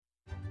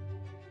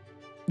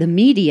The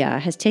media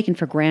has taken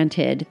for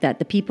granted that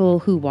the people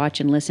who watch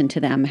and listen to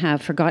them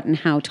have forgotten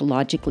how to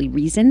logically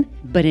reason,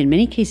 but in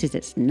many cases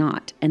it's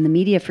not. And the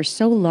media for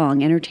so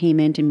long,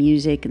 entertainment and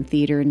music and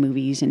theater and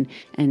movies and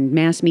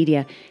mass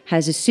media,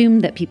 has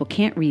assumed that people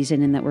can't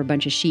reason and that we're a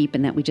bunch of sheep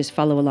and that we just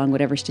follow along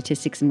whatever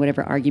statistics and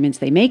whatever arguments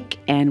they make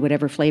and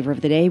whatever flavor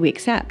of the day we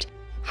accept.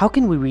 How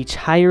can we reach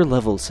higher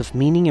levels of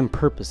meaning and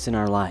purpose in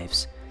our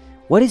lives?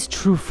 What is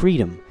true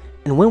freedom?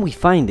 And when we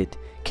find it,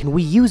 can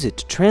we use it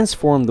to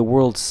transform the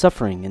world's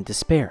suffering and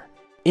despair?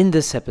 In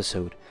this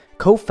episode,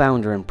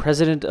 co-founder and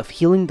president of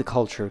Healing the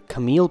Culture,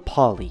 Camille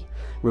Pawley,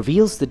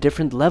 reveals the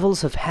different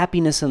levels of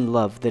happiness and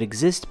love that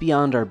exist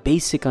beyond our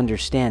basic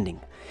understanding,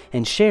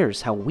 and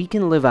shares how we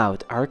can live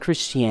out our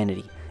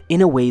Christianity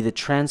in a way that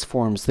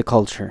transforms the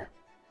culture.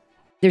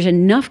 There's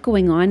enough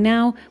going on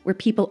now where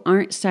people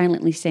aren't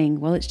silently saying,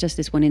 well, it's just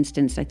this one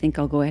instance. I think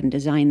I'll go ahead and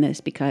design this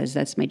because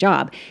that's my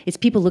job. It's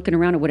people looking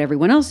around at what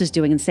everyone else is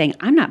doing and saying,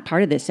 I'm not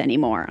part of this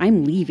anymore.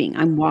 I'm leaving.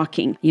 I'm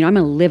walking. I'm going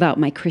to live out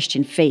my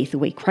Christian faith the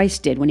way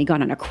Christ did when he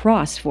got on a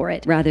cross for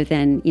it, rather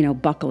than,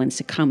 buckle and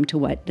succumb to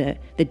what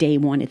the day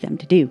wanted them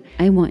to do.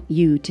 I want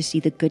you to see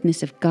the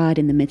goodness of God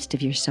in the midst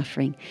of your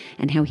suffering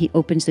and how he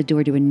opens the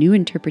door to a new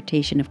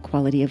interpretation of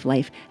quality of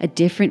life, a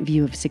different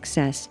view of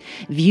success,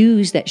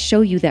 views that show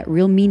you that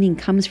real meaning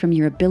comes from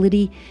your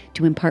ability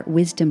to impart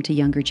wisdom to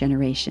younger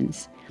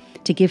generations,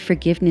 to give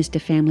forgiveness to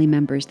family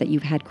members that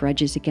you've had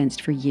grudges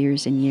against for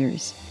years and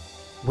years.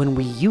 When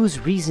we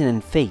use reason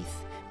and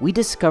faith, we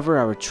discover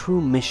our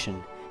true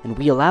mission, and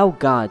we allow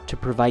God to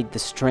provide the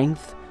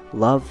strength,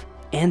 love,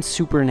 and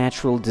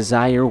supernatural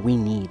desire we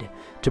need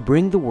to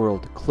bring the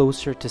world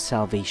closer to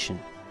salvation.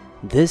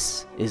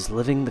 This is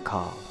Living the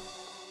Call.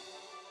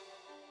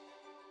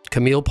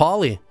 Camille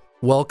Pawley,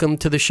 welcome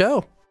to the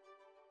show.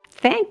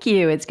 Thank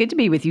you. It's good to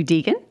be with you,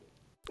 Deacon.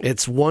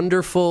 It's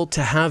wonderful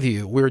to have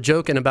you. We were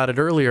joking about it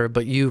earlier,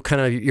 but you're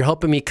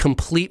helping me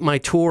complete my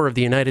tour of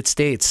the United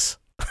States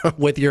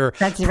with your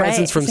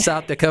presence from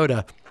South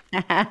Dakota.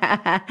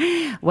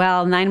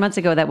 Well, 9 months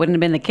ago, that wouldn't have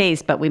been the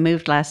case, but we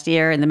moved last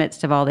year in the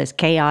midst of all this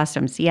chaos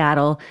from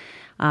Seattle.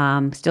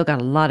 Still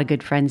got a lot of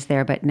good friends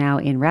there, but now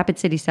in Rapid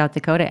City, South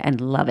Dakota, and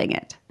loving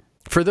it.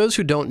 For those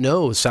who don't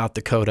know South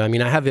Dakota,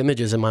 I have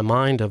images in my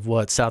mind of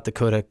what South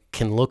Dakota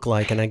can look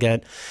like, and I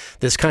get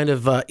this kind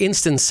of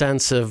instant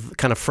sense of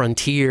kind of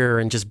frontier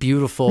and just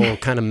beautiful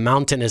kind of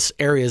mountainous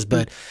areas,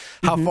 but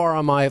how far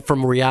am I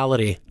from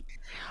reality?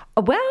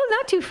 Well,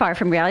 not too far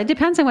from reality. It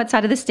depends on what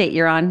side of the state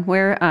you're on.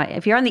 Where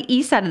if you're on the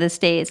east side of the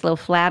state, it's a little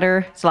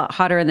flatter. It's a lot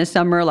hotter in the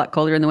summer, a lot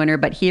colder in the winter.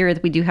 But here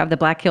we do have the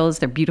Black Hills.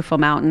 They're beautiful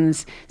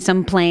mountains,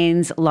 some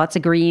plains, lots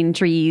of green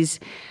trees,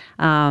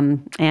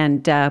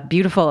 and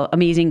beautiful,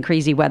 amazing,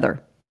 crazy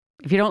weather.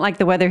 If you don't like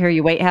the weather here,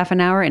 you wait half an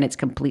hour and it's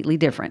completely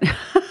different.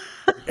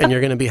 And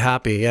you're going to be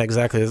happy. Yeah,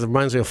 exactly. It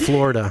reminds me of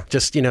Florida.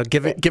 Just,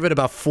 give it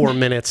about 4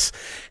 minutes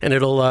and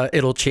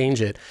it'll change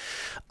it.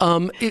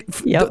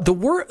 The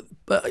work,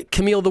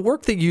 Camille, the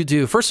work that you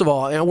do, first of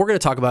all, and we're going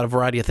to talk about a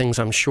variety of things,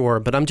 I'm sure,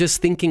 but I'm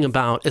just thinking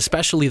about,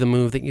 especially the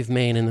move that you've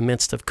made in the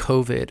midst of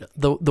COVID,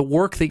 the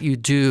work that you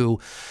do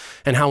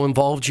and how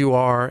involved you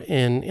are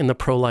in the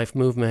pro-life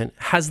movement.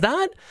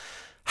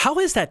 How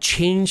has that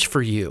changed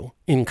for you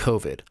in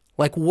COVID?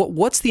 Like,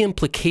 what's the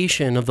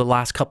implication of the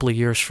last couple of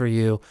years for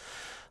you,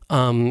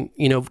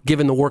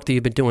 given the work that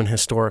you've been doing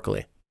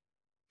historically?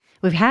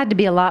 We've had to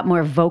be a lot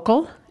more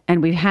vocal.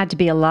 And we've had to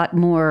be a lot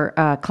more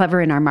clever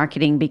in our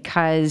marketing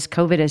because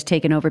COVID has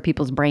taken over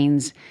people's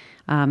brains.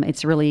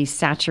 It's really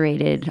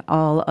saturated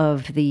all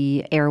of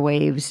the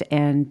airwaves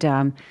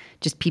and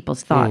just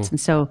people's thoughts. And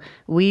so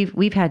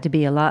we've had to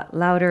be a lot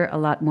louder, a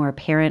lot more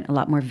apparent, a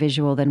lot more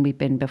visual than we've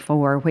been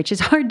before, which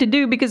is hard to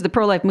do because the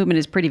pro-life movement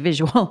is pretty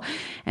visual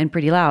and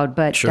pretty loud.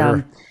 But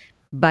sure.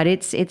 But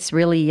it's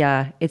really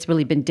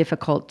been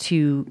difficult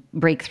to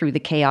break through the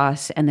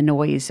chaos and the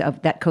noise of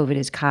that COVID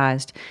has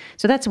caused.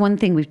 So that's one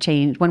thing we've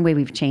changed. One way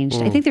we've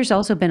changed. I think there's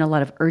also been a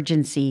lot of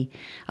urgency,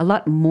 a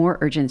lot more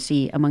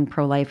urgency among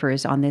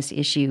pro-lifers on this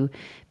issue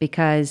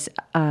because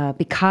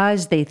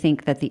they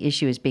think that the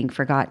issue is being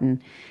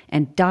forgotten.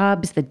 And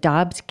the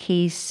Dobbs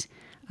case,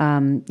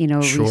 Sure.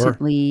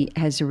 recently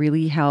has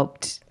really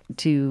helped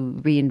to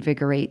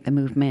reinvigorate the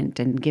movement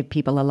and give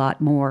people a lot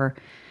more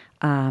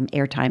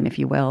airtime, if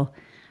you will.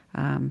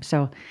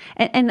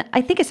 And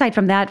I think aside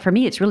from that, for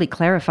me, it's really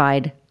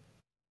clarified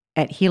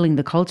at Healing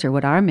the Culture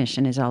what our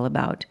mission is all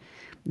about.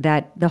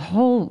 That the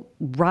whole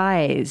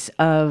rise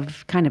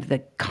of kind of the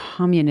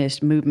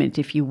communist movement,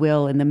 if you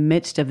will, in the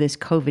midst of this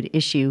COVID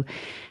issue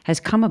has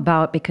come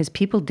about because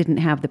people didn't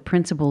have the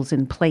principles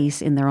in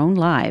place in their own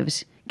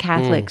lives.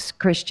 Catholics,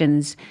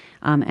 Christians,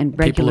 and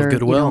regular,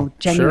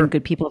 genuine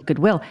good people of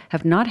goodwill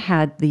have not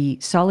had the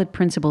solid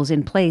principles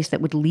in place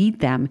that would lead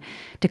them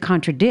to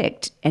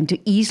contradict and to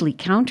easily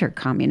counter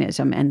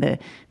communism and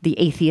the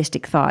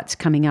atheistic thoughts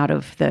coming out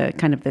of the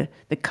kind of the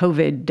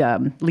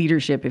COVID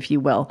leadership, if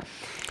you will.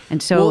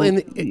 And so, and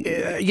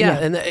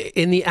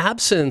in the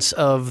absence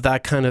of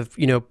that kind of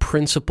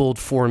principled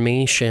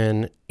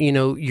formation,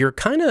 you're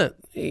kind of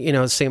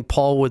St.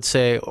 Paul would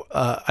say,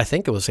 I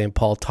think it was St.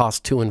 Paul,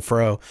 tossed to and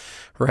fro,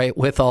 right,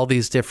 with all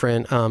these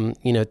different,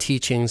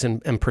 teachings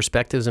and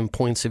perspectives and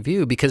points of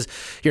view, because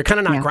you're kind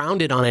of not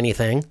grounded on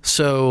anything.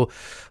 So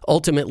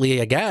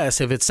ultimately, I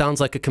guess, if it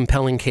sounds like a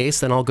compelling case,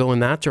 then I'll go in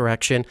that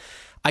direction.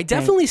 I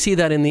definitely see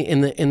that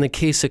in the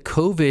case of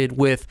COVID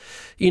with,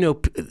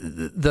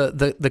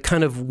 the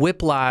kind of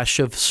whiplash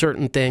of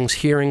certain things,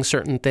 hearing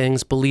certain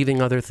things,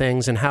 believing other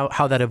things, and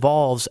how that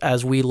evolves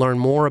as we learn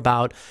more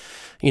about,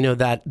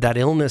 that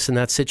illness and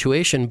that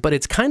situation. But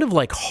it's kind of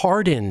like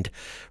hardened,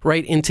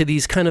 right, into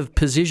these kind of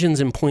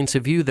positions and points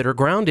of view that are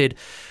grounded,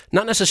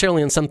 not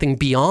necessarily in something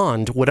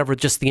beyond whatever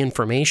just the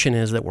information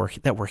is that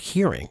we're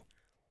hearing.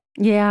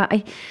 Yeah,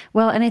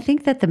 and I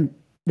think that the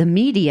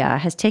media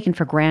has taken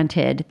for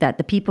granted that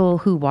the people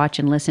who watch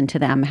and listen to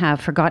them have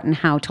forgotten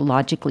how to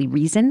logically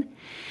reason.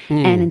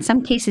 And in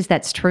some cases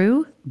that's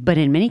true, but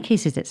in many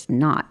cases it's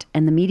not.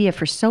 And the media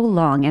for so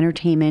long,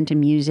 entertainment and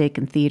music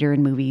and theater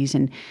and movies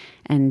and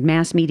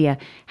mass media,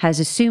 has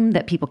assumed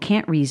that people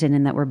can't reason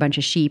and that we're a bunch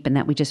of sheep and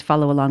that we just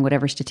follow along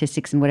whatever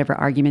statistics and whatever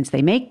arguments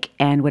they make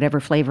and whatever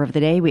flavor of the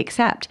day we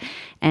accept.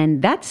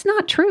 And that's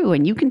not true.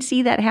 And you can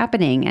see that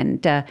happening.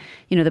 And,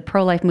 the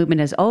pro-life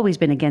movement has always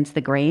been against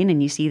the grain.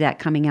 And you see that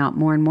coming out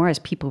more and more as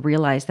people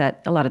realize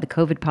that a lot of the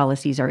COVID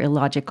policies are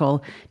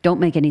illogical, don't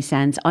make any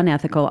sense,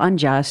 unethical,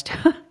 unjust,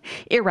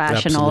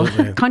 irrational,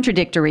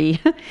 contradictory.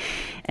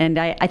 And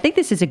I think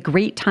this is a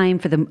great time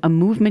for a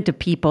movement of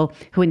people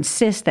who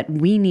insist that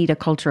we need a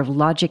culture of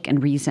logic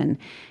and reason.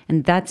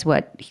 And that's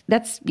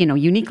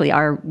uniquely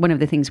one of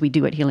the things we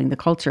do at Healing the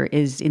Culture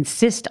is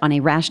insist on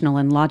a rational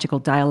and logical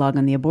dialogue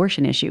on the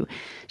abortion issue.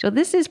 So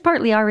this is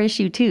partly our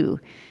issue too.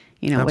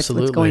 What's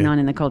going on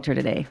in the culture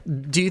today.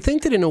 Do you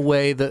think that in a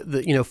way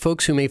that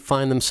folks who may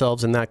find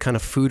themselves in that kind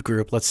of food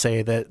group, let's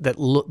say,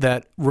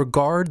 that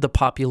regard the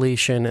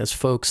population as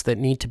folks that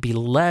need to be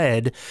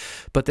led,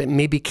 but that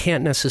maybe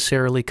can't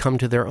necessarily come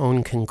to their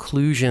own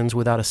conclusions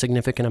without a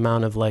significant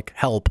amount of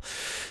help,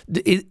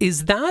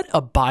 is that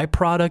a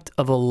byproduct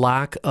of a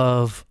lack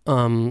of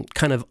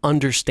kind of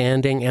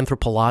understanding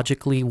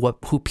anthropologically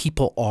who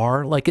people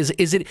are?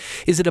 Is it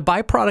a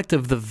byproduct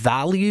of the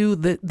value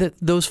that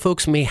those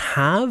folks may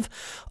have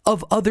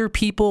of other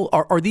people?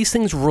 Are these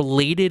things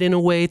related in a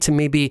way to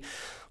maybe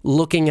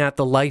looking at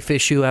the life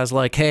issue as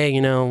hey,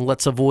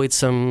 let's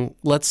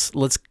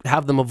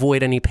have them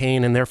avoid any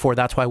pain, and therefore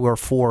that's why we're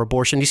for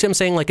abortion? You see what I'm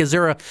saying? Is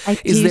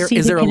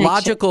there a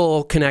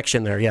logical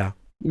connection there? Yeah.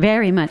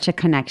 Very much a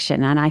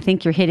connection. And I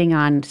think you're hitting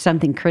on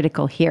something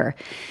critical here.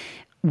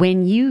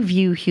 When you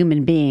view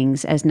human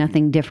beings as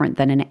nothing different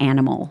than an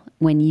animal,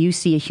 when you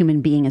see a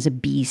human being as a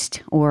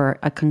beast or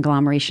a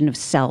conglomeration of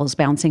cells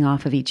bouncing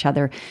off of each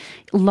other,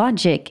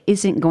 logic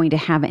isn't going to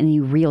have any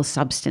real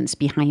substance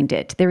behind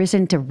it. There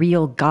isn't a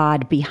real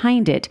God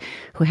behind it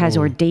who has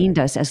ordained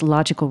us as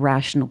logical,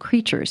 rational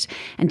creatures.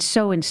 And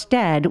so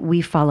instead,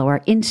 we follow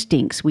our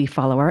instincts, we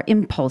follow our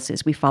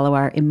impulses, we follow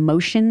our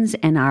emotions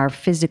and our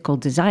physical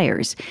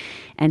desires.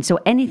 And so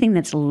anything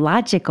that's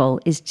logical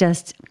is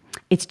just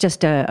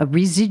a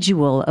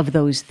residual of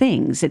those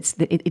things.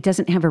 It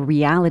doesn't have a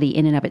reality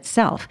in and of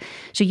itself.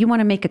 So you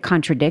want to make a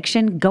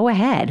contradiction? Go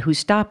ahead. Who's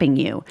stopping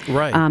you?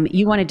 Right.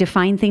 You want to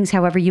define things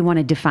however you want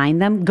to define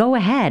them? Go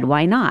ahead.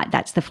 Why not?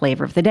 That's the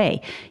flavor of the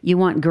day. You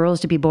want girls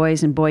to be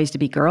boys and boys to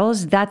be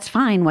girls? That's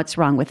fine. What's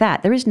wrong with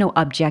that? There is no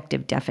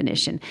objective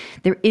definition.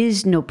 There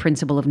is no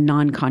principle of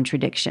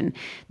non-contradiction.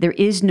 There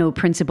is no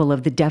principle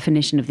of the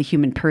definition of the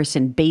human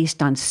person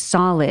based on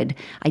solid,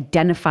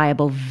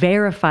 identifiable,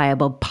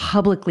 verifiable,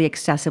 publicly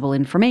accessible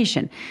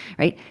information,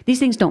 right? These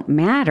things don't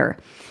matter.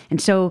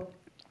 And so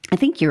I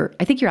think you're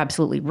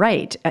absolutely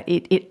right.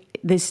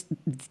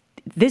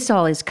 This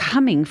all is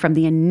coming from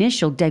the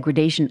initial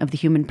degradation of the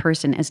human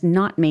person as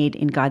not made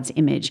in God's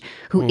image,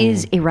 who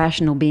is a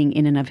rational being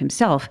in and of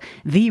himself,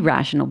 the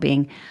rational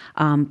being,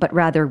 but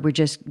rather we're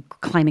just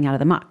climbing out of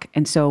the muck.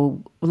 And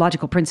so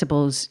logical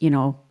principles,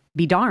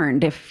 be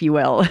darned, if you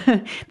will.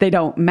 They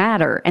don't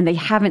matter, and they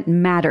haven't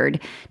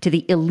mattered to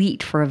the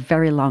elite for a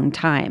very long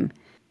time.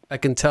 I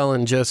can tell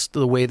in just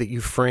the way that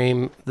you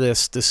frame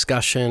this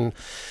discussion,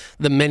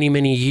 the many,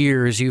 many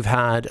years you've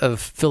had of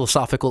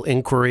philosophical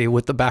inquiry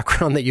with the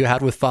background that you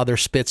had with Father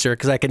Spitzer,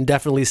 because I can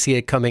definitely see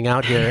it coming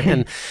out here.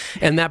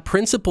 And that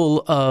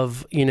principle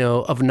of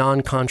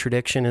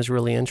non-contradiction is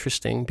really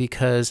interesting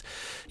because,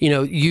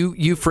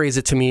 you phrase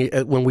it to me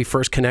when we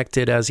first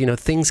connected as,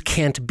 things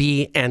can't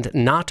be and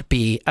not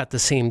be at the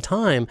same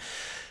time.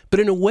 But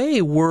in a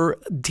way, we're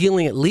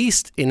dealing, at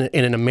least in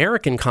an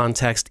American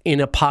context, in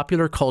a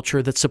popular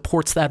culture that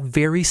supports that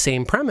very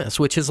same premise,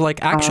 which is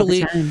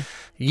actually,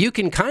 you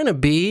can kind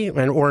of be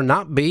or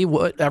not be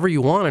whatever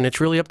you want, and it's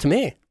really up to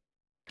me.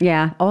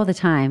 Yeah, all the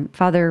time.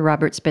 Father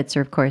Robert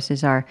Spitzer, of course,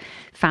 is our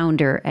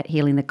founder at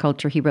Healing the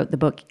Culture. He wrote the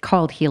book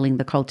called Healing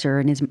the Culture,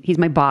 and he's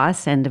my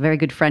boss and a very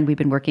good friend. We've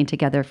been working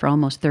together for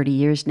almost 30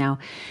 years now.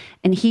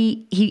 And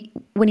he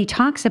when he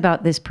talks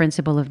about this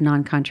principle of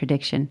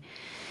non-contradiction,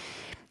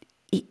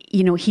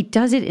 he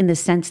does it in the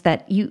sense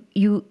that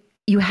you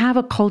you have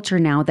a culture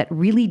now that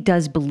really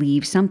does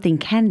believe something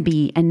can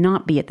be and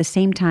not be at the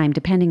same time,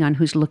 depending on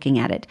who's looking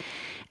at it.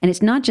 And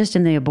it's not just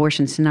in the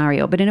abortion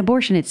scenario, but in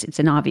abortion, it's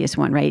an obvious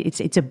one, right?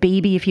 It's a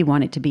baby if you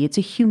want it to be. It's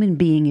a human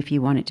being if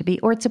you want it to be,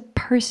 or it's a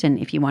person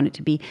if you want it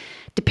to be,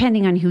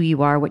 depending on who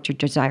you are, what your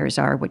desires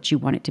are, what you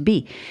want it to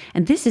be.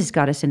 And this has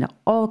got us into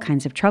all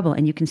kinds of trouble.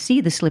 And you can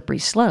see the slippery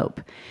slope.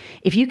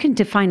 If you can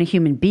define a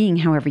human being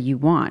however you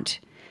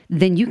want,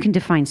 then you can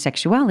define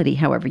sexuality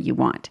however you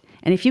want.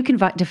 And if you can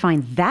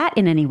define that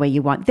in any way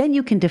you want, then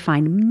you can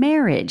define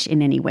marriage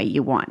in any way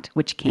you want,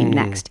 which came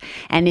next.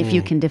 And if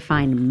you can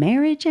define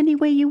marriage any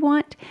way you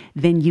want,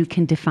 then you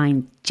can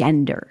define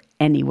gender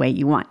any way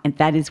you want. And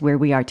that is where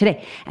we are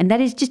today. And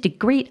that is just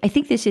I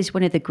think this is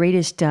one of the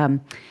greatest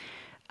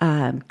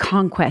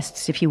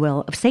conquests, if you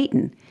will, of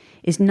Satan,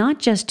 is not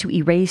just to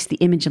erase the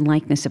image and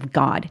likeness of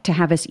God, to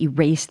have us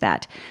erase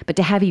that, but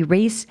to have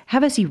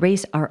us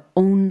erase our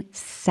own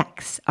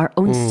sex, our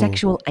own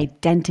sexual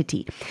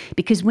identity.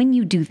 Because when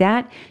you do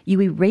that,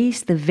 you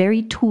erase the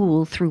very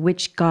tool through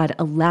which God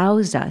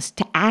allows us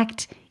to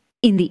act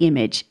in the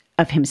image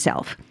of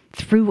himself,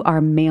 through our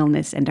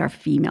maleness and our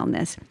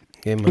femaleness.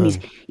 Amen. And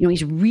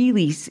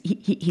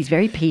he's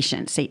very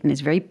patient. Satan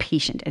is very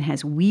patient and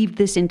has weaved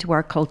this into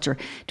our culture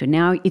to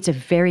now it's a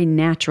very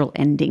natural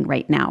ending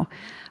right now.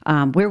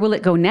 Where will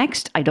it go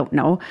next? I don't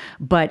know,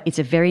 but it's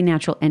a very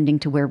natural ending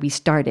to where we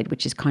started,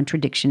 which is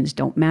contradictions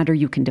don't matter.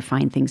 You can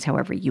define things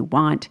however you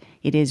want.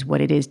 It is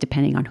what it is,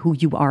 depending on who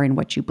you are and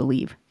what you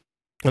believe.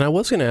 And I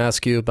was going to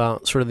ask you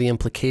about sort of the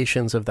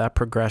implications of that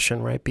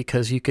progression, right?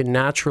 Because you could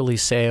naturally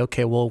say,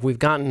 okay, well, we've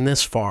gotten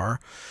this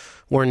far,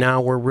 where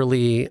now we're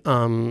really,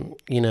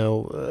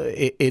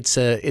 it's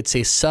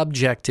a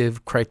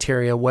subjective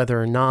criteria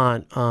whether or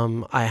not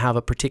I have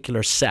a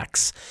particular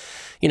sex.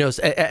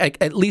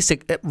 At least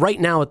right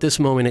now at this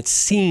moment, it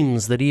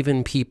seems that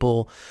even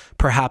people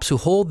perhaps who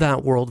hold that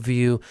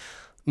worldview,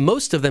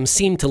 most of them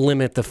seem to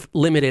limit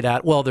it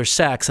at, well, there's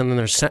sex and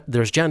then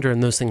there's gender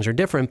and those things are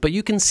different. But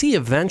you can see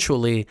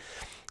eventually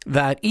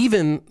that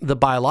even the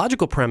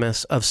biological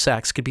premise of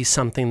sex could be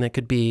something that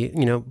could be,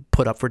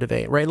 put up for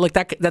debate, right? Like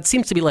that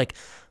seems to be like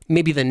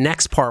maybe the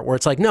next part where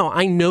it's like, no,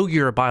 I know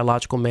you're a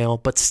biological male,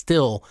 but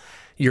still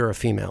you're a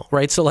female,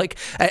 right? So like,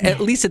 at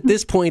least at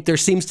this point, there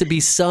seems to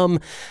be some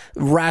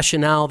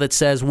rationale that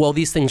says, well,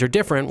 these things are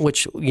different,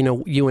 which,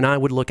 you and I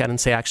would look at and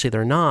say, actually,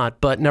 they're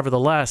not. But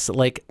nevertheless,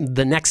 like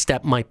the next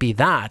step might be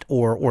that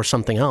or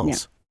something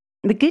else.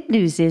 Yeah. The good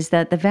news is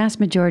that the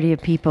vast majority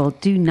of people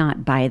do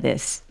not buy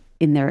this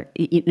in their,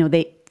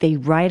 they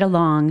ride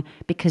along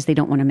because they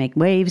don't want to make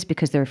waves,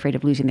 because they're afraid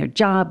of losing their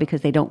job,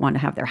 because they don't want to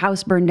have their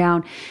house burned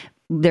down.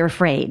 They're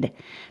afraid.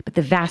 But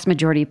the vast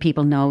majority of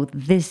people know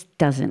this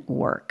doesn't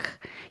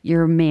work.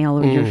 You're male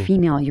or you're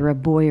female, you're a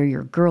boy or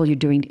you're a girl, you're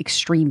doing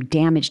extreme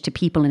damage to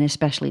people and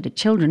especially to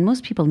children.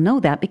 Most people know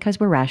that because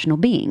we're rational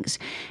beings.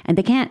 And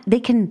they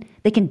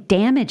can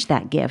damage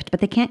that gift,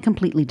 but they can't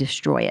completely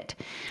destroy it.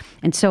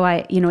 And so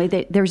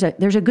there's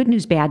a good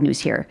news, bad news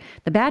here.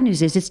 The bad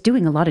news is it's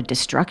doing a lot of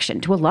destruction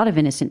to a lot of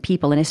innocent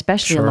people, and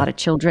especially a lot of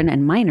children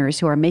and minors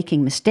who are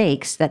making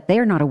mistakes that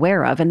they're not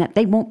aware of and that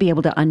they won't be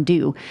able to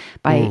undo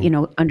by,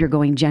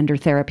 undergoing gender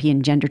therapy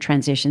and gender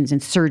transitions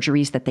and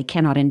surgeries that they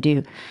cannot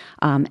undo,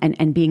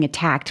 and being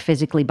attacked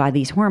physically by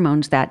these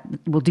hormones that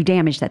will do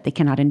damage that they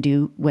cannot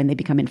undo when they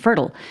become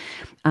infertile.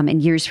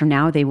 And years from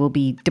now, they will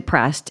be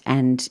depressed,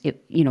 and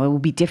it will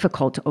be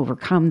difficult to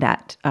overcome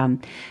that.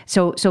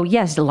 So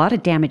yes, a lot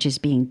of damage is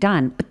being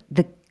done, but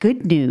the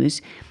good news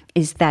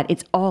is that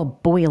it's all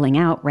boiling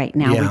out right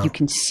now, where you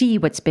can see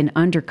what's been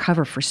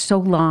undercover for so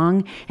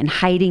long and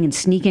hiding and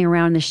sneaking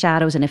around in the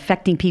shadows and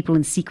affecting people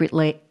in secret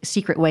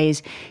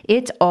ways.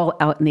 It's all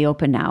out in the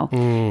open now.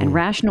 And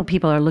rational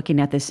people are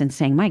looking at this and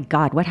saying, my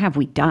God, what have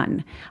we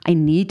done? I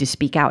need to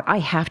speak out. I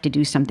have to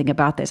do something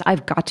about this.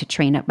 I've got to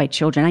train up my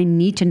children. I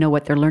need to know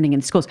what they're learning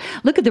in schools.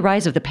 Look at the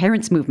rise of the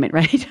parents movement,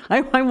 right?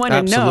 I want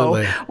to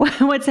know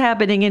what's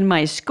happening in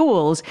my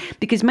schools,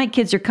 because my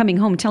kids are coming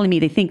home telling me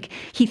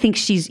he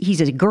thinks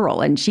he's a girl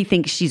and she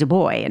thinks she's a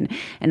boy,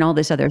 and all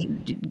this other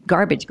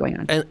garbage going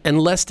on. And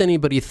lest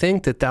anybody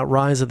think that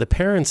rise of the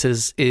parents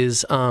is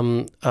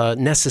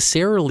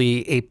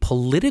necessarily a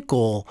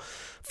political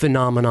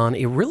phenomenon,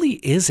 it really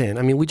isn't.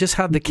 I mean, we just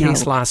had the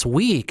case last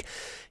week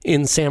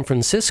in San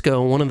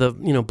Francisco, one of the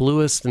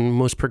bluest and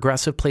most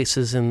progressive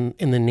places in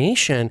the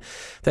nation,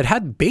 that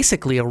had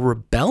basically a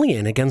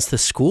rebellion against the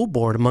school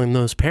board among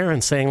those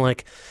parents, saying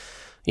like,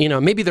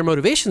 maybe their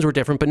motivations were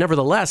different, but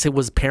nevertheless, it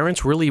was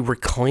parents really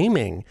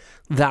reclaiming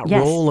that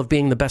role of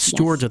being the best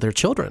stewards of their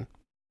children.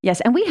 Yes,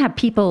 and we have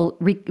people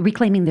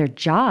reclaiming their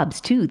jobs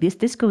too.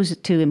 This goes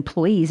to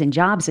employees and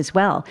jobs as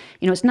well.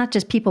 It's not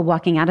just people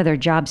walking out of their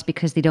jobs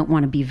because they don't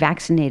want to be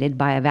vaccinated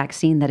by a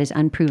vaccine that is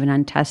unproven,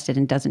 untested,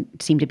 and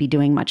doesn't seem to be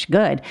doing much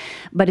good.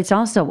 But it's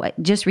also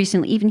just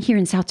recently, even here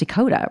in South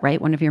Dakota, right,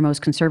 one of your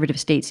most conservative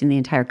states in the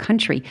entire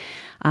country.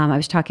 I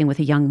was talking with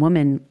a young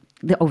woman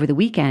over the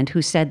weekend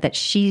who said that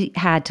she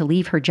had to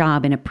leave her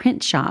job in a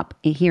print shop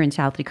here in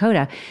South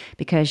Dakota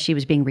because she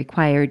was being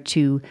required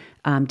to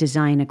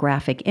design a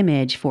graphic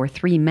image for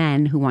 3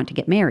 men who want to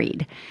get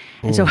married.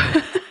 And so, a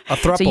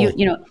throuple. So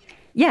you know,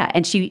 yeah.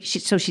 And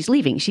so she's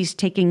leaving. She's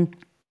taking,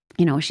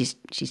 you know, she's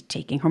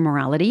taking her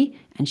morality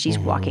and she's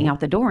walking out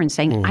the door and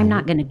saying, I'm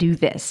not going to do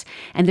this.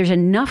 And there's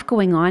enough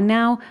going on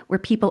now where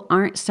people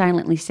aren't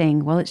silently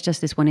saying, well, it's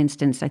just this one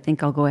instance. I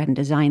think I'll go ahead and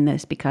design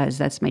this because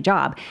that's my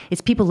job.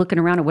 It's people looking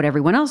around at what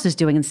everyone else is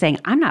doing and saying,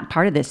 I'm not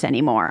part of this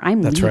anymore.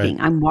 I'm leaving.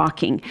 Right. I'm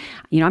walking.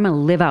 You know, I'm going to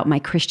live out my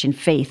Christian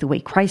faith the way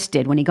Christ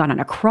did when he got on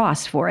a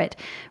cross for it,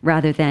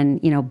 rather than,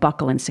 you know,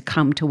 buckle and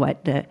succumb to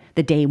what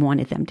the day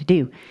wanted them to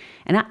do.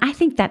 And I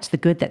think that's the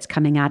good that's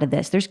coming out of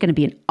this. There's going to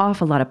be an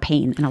awful lot of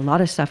pain and a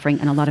lot of suffering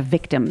and a lot of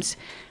victims.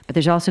 But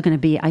there's also going to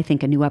be, I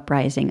think, a new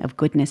uprising of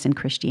goodness and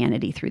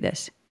Christianity through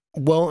this.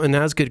 Well, and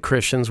as good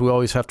Christians, we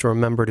always have to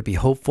remember to be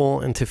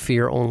hopeful and to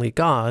fear only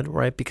God,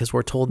 right? Because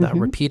we're told that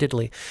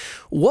repeatedly.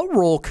 What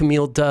role,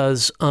 Camille,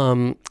 does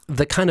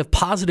the kind of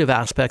positive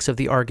aspects of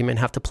the argument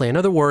have to play? In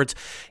other words,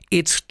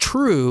 it's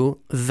true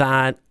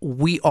that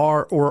we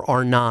are or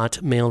are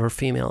not male or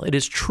female. It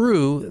is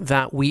true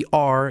that we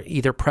are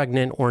either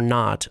pregnant or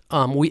not.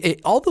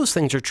 All those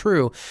things are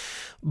true.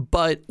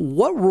 But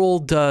what role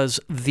does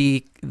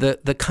the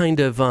kind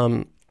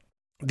of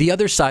the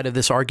other side of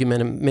this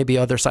argument, and maybe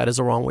other side is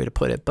the wrong way to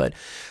put it, but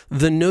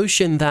the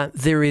notion that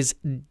there is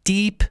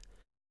deep,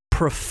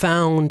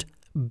 profound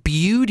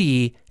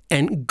beauty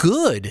and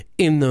good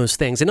in those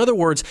things. In other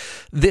words,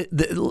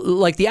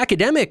 like the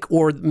academic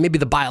or maybe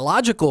the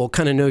biological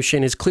kind of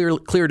notion is clear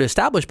to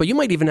establish, but you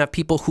might even have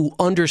people who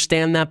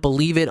understand that,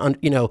 believe it,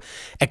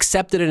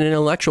 accept it at an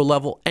intellectual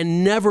level,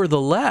 and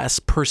nevertheless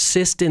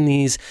persist in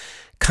these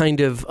kind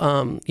of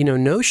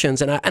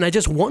notions. And I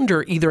just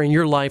wonder, either in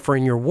your life or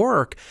in your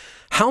work,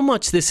 how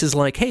much this is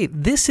like, hey,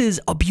 this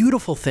is a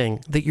beautiful thing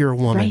that you're a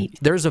woman. Right.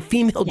 There's a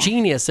female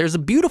genius. There's a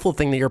beautiful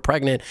thing that you're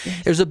pregnant.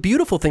 Yes. There's a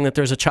beautiful thing that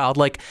there's a child.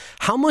 Like,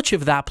 how much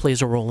of that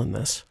plays a role in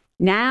this?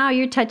 Now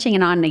you're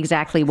touching on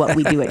exactly what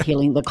we do at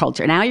Healing the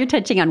Culture. Now you're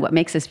touching on what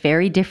makes us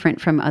very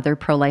different from other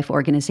pro-life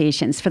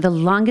organizations. For the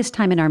longest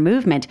time in our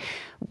movement,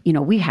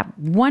 we have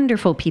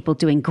wonderful people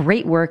doing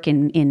great work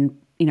in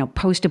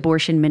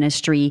post-abortion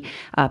ministry,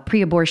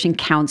 pre-abortion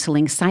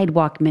counseling,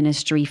 sidewalk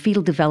ministry,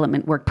 fetal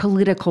development work,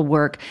 political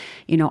work,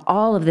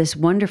 all of this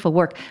wonderful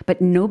work.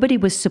 But nobody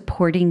was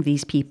supporting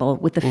these people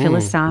with the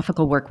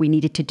philosophical work we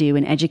needed to do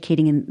and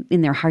educating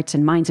in their hearts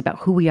and minds about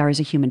who we are as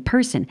a human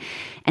person.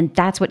 And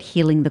that's what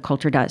Healing the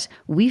Culture does.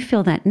 We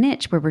fill that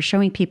niche where we're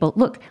showing people,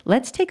 look,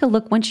 let's take a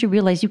look once you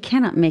realize you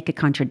cannot make a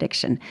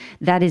contradiction.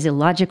 That is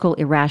illogical,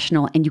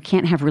 irrational, and you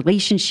can't have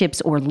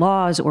relationships or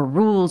laws or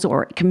rules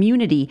or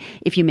community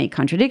if you make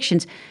contradictions.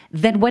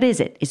 Then what is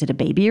it? Is it a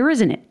baby or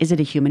isn't it? Is it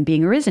a human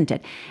being or isn't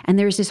it? And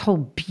there's this whole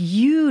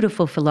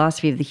beautiful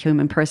philosophy of the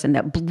human person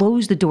that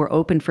blows the door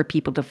open for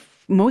people to,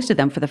 most of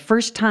them for the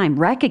first time,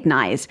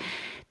 recognize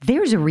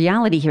there's a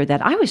reality here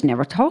that I was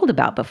never told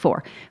about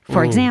before.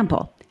 For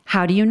example,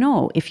 how do you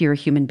know if you're a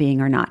human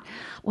being or not?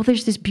 Well,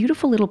 there's this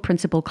beautiful little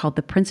principle called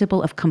the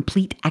principle of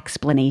complete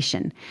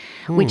explanation,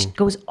 which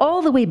goes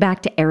all the way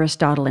back to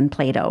Aristotle and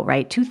Plato,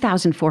 right?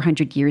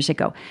 2,400 years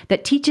ago,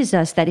 that teaches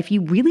us that if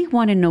you really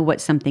want to know what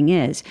something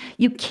is,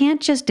 you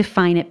can't just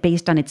define it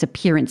based on its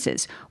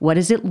appearances. What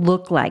does it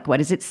look like? What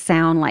does it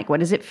sound like? What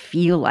does it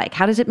feel like?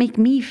 How does it make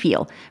me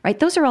feel, right?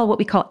 Those are all what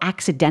we call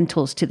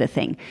accidentals to the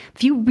thing.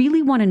 If you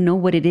really want to know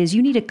what it is,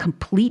 you need a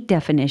complete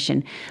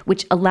definition,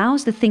 which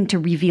allows the thing to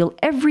reveal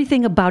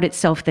everything about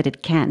itself that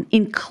it can,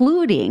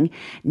 including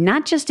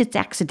not just its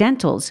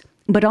accidentals,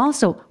 but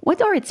also what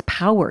are its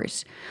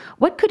powers?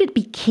 What could it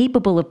be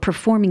capable of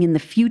performing in the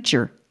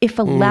future if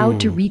allowed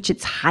to reach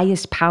its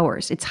highest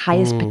powers, its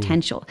highest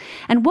potential?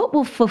 And what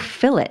will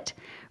fulfill it,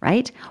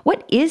 right?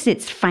 What is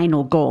its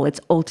final goal, its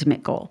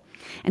ultimate goal?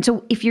 And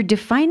so if you're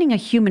defining a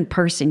human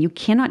person, you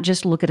cannot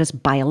just look at us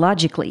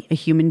biologically. A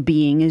human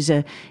being is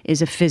a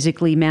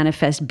physically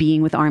manifest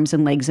being with arms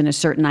and legs and a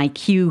certain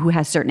IQ who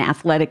has certain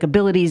athletic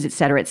abilities, et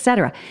cetera, et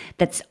cetera.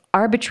 That's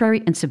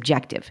arbitrary and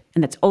subjective.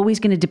 And that's always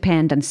going to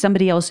depend on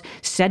somebody else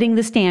setting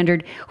the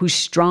standard who's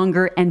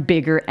stronger and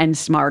bigger and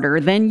smarter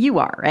than you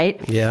are,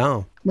 right?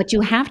 Yeah. What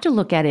you have to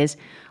look at is,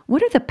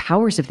 what are the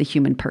powers of the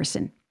human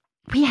person?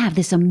 We have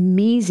this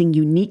amazing,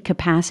 unique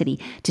capacity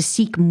to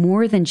seek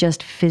more than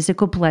just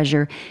physical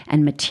pleasure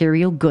and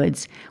material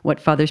goods, what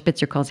Father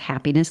Spitzer calls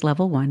happiness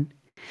level 1,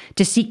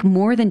 to seek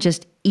more than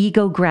just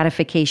ego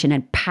gratification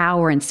and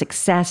power and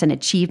success and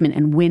achievement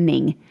and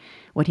winning,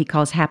 what he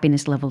calls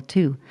happiness level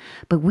 2.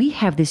 But we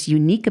have this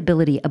unique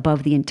ability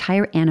above the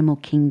entire animal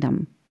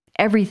kingdom,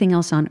 everything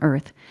else on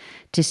earth,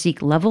 to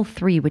seek level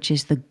 3, which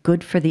is the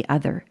good for the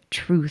other,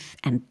 truth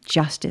and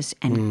justice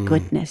and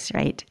goodness,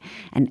 right?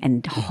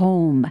 And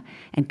home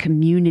and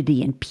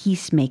community and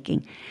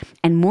peacemaking.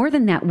 And more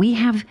than that, we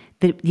have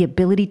the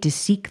ability to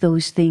seek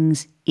those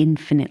things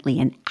infinitely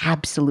and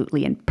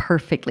absolutely and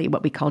perfectly,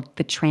 what we call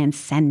the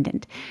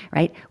transcendent,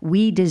 right?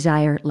 We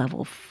desire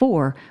level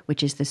 4,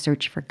 which is the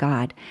search for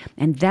God.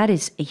 And that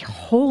is a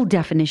whole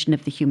definition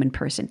of the human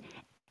person.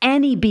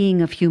 Any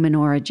being of human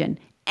origin,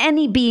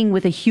 any being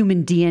with a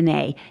human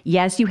DNA.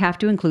 Yes, you have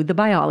to include the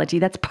biology.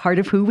 That's part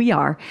of who we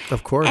are.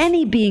 Of course.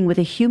 Any being with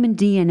a human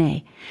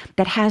DNA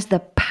that has the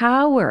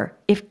power,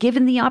 if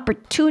given the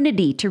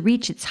opportunity to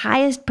reach its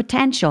highest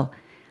potential,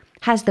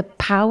 has the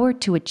power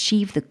to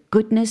achieve the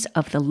goodness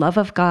of the love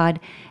of God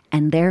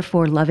and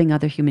therefore loving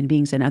other human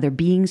beings and other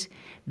beings.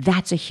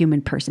 That's a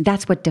human person.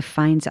 That's what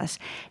defines us.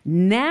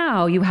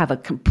 Now you have a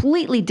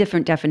completely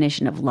different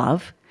definition of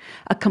love,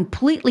 a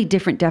completely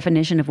different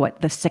definition of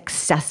what the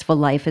successful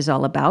life is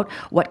all about,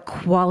 what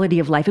quality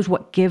of life is,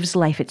 what gives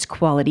life its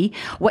quality,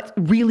 what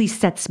really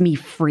sets me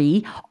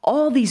free.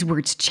 All these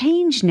words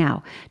change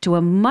now to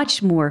a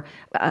much more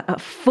a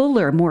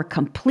fuller, more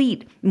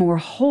complete, more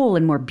whole,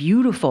 and more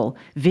beautiful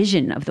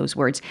vision of those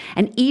words.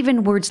 And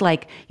even words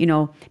like,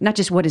 not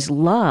just what is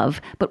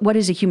love, but what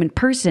is a human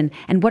person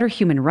and what are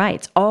human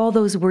rights. All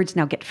those words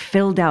now get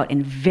filled out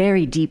in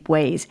very deep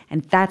ways.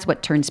 And that's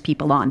what turns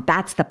people on.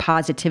 That's the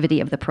positivity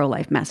of the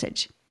pro-life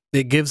message.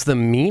 It gives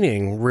them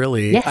meaning,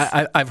 really.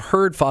 Yes. I've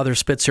heard Father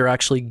Spitzer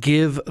actually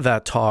give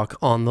that talk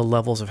on the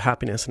levels of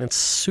happiness, and it's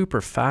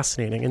super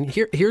fascinating. And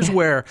here's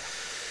where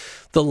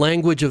the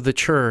language of the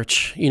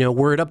church,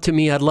 were it up to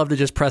me, I'd love to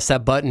just press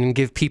that button and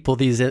give people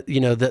these,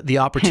 the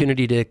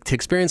opportunity to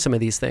experience some of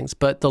these things.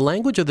 But the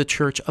language of the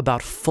church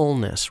about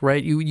fullness,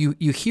 right?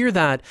 You hear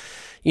that,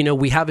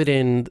 we have it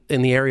in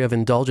the area of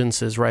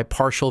indulgences, right?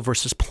 Partial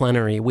versus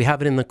plenary. We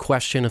have it in the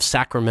question of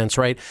sacraments,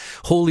 right?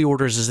 Holy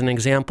orders is an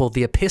example.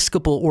 The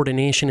Episcopal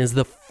ordination is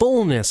the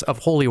fullness of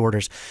holy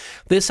orders.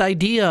 This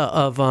idea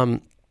of,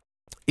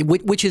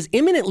 which is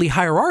eminently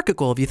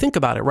hierarchical if you think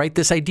about it, right?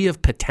 This idea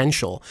of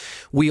potential.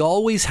 We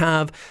always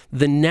have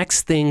the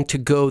next thing to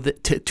go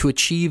to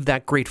achieve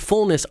that great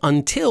fullness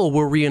until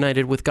we're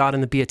reunited with God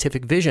in the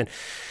beatific vision.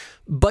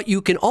 But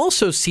you can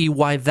also see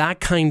why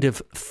that kind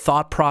of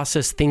thought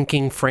process,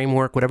 thinking,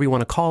 framework, whatever you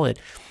want to call it,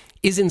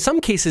 is in some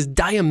cases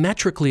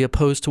diametrically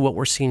opposed to what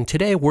we're seeing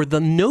today, where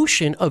the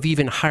notion of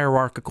even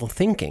hierarchical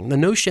thinking, the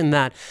notion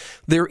that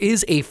there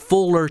is a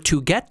fuller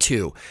to get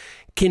to,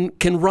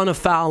 can run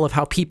afoul of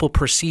how people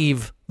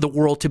perceive the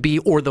world to be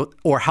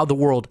or how the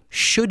world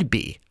should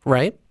be,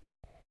 right?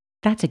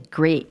 That's a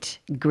great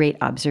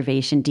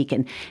observation,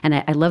 Deacon. And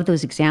I love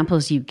those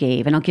examples you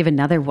gave. And I'll give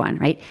another one,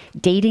 right?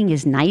 Dating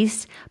is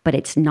nice, but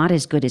it's not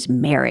as good as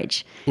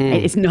marriage.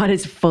 It's not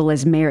as full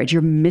as marriage.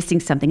 You're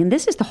missing something. And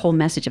this is the whole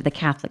message of the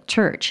Catholic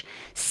Church.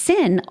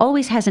 Sin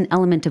always has an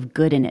element of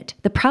good in it.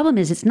 The problem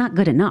is it's not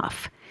good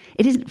enough.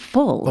 It isn't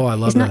full. Oh, I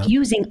love It's not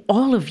using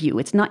all of you.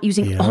 It's not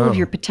using all of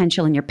your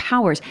potential and your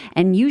powers.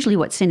 And usually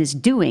what sin is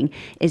doing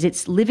is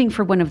it's living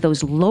for one of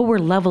those lower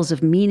levels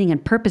of meaning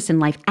and purpose in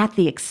life at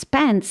the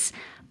expense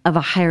of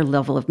a higher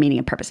level of meaning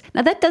and purpose.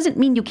 Now, that doesn't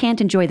mean you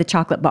can't enjoy the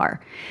chocolate bar,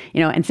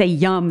 and say,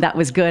 yum, that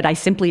was good. I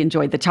simply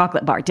enjoyed the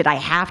chocolate bar. Did I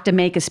have to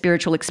make a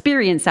spiritual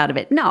experience out of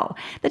it? No,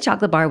 the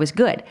chocolate bar was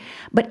good.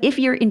 But if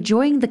you're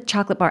enjoying the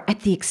chocolate bar at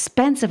the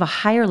expense of a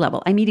higher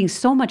level, I'm eating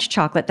so much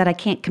chocolate that I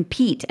can't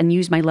compete and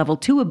use my level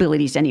 2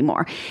 abilities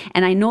anymore.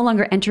 And I no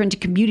longer enter into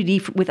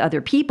community with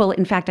other people.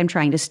 In fact, I'm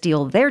trying to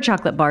steal their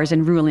chocolate bars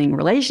and ruining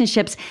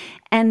relationships.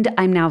 And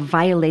I'm now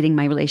violating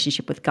my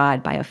relationship with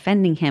God by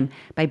offending him,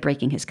 by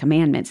breaking his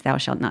commandments, thou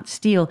shalt not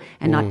steal,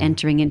 and not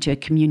entering into a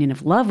communion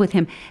of love with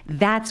him.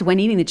 That's when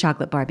eating the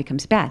chocolate bar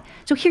becomes bad.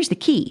 So here's the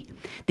key.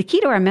 The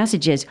key to our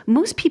message is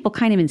most people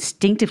kind of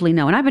instinctively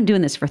know, and I've been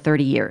doing this for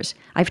 30 years.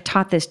 I've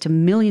taught this to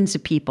millions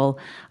of people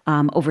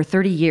over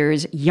 30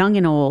 years, young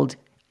and old,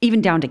 even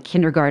down to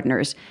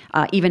kindergartners,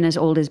 even as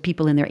old as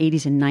people in their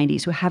 80s and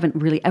 90s who haven't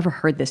really ever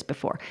heard this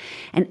before.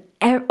 And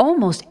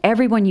almost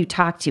everyone you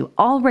talk to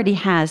already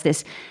has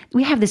this,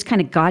 we have this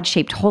kind of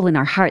God-shaped hole in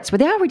our hearts where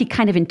they already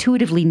kind of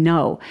intuitively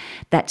know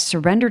that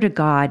surrender to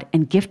God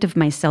and gift of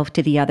myself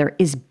to the other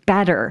is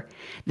better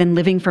than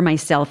living for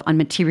myself on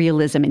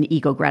materialism and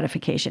ego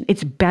gratification.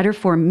 It's better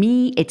for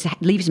me. It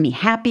leaves me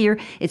happier.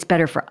 It's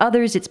better for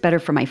others. It's better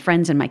for my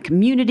friends and my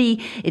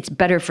community. It's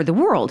better for the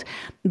world.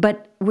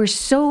 But we're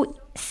so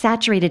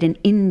saturated and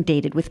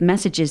inundated with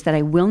messages that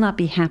I will not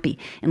be happy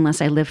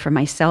unless I live for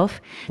myself,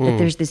 that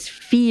there's this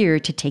fear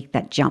to take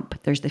that jump.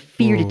 There's the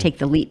fear to take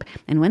the leap.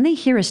 And when they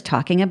hear us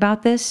talking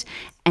about this,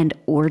 and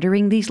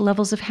ordering these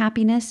levels of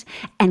happiness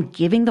and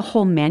giving the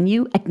whole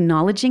menu,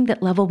 acknowledging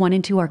that level 1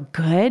 and 2 are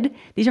good.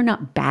 These are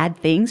not bad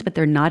things, but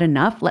they're not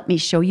enough. Let me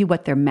show you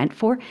what they're meant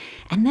for.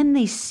 And then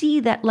they see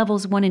that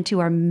levels 1 and 2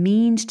 are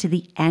means to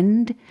the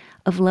end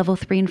of level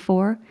 3 and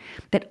 4,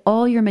 that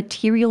all your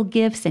material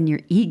gifts and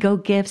your ego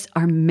gifts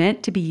are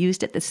meant to be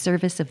used at the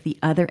service of the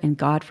other and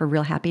God for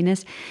real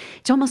happiness.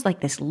 It's almost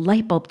like this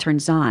light bulb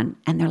turns on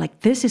and they're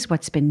like, this is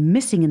what's been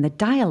missing in the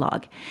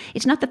dialogue.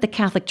 It's not that the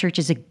Catholic Church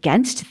is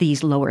against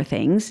these lower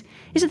things.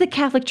 It's that the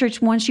Catholic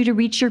Church wants you to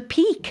reach your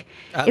peak.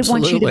 Absolutely. It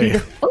wants you to be the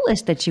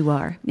fullest that you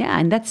are. Yeah,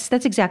 and that's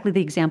exactly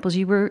the examples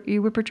you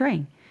were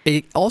portraying.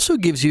 It also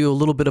gives you a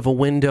little bit of a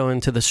window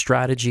into the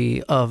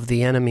strategy of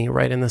the enemy,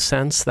 right? In the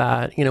sense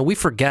that, we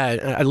forget,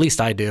 at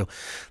least I do,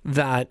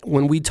 that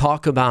when we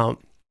talk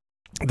about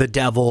the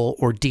devil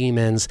or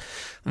demons,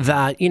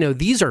 that,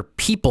 these are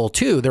people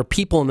too. They're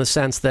people in the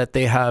sense that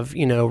they have,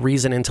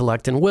 reason,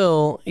 intellect, and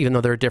will, even though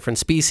they're different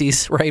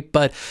species, right?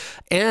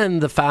 And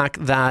the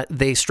fact that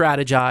they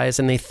strategize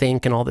and they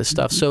think and all this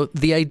stuff. So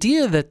the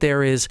idea that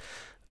there is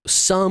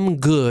some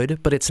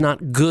good, but it's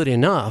not good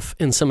enough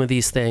in some of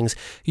these things,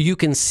 you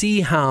can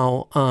see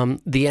how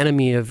the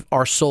enemy of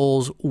our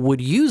souls would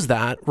use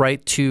that,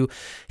 right, to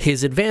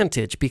his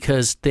advantage,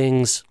 because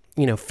things,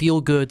 feel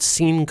good,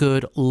 seem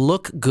good,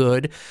 look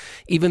good,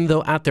 even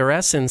though at their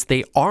essence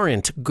they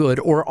aren't good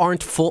or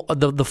aren't full,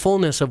 the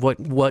fullness of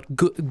what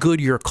good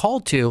you're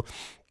called to.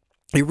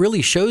 It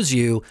really shows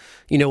you,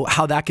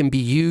 how that can be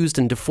used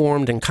and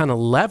deformed and kind of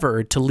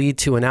levered to lead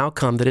to an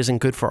outcome that isn't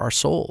good for our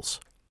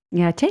souls.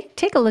 Yeah,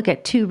 take a look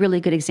at two really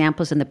good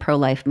examples in the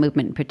pro-life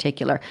movement in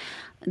particular.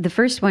 The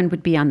first one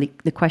would be on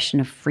the question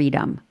of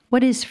freedom.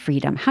 What is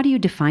freedom? How do you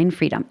define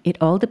freedom? It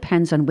all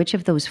depends on which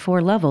of those 4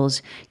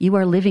 levels you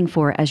are living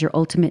for as your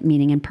ultimate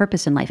meaning and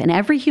purpose in life. And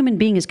every human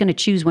being is going to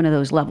choose one of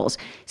those levels.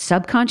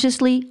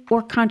 Subconsciously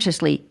or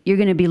consciously, you're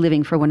going to be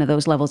living for one of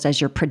those levels as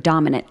your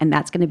predominant, and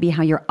that's going to be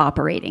how you're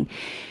operating.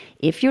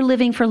 If you're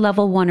living for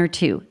level 1 or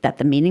 2, that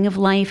the meaning of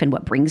life and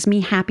what brings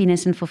me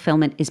happiness and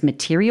fulfillment is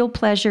material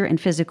pleasure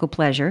and physical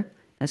pleasure,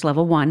 that's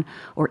level 1,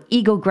 or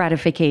ego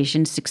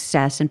gratification,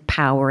 success and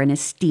power and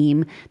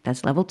esteem,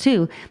 that's level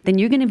 2, then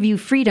you're going to view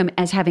freedom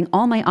as having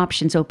all my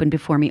options open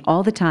before me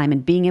all the time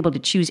and being able to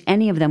choose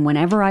any of them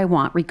whenever I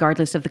want,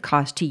 regardless of the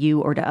cost to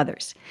you or to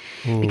others.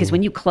 Because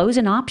when you close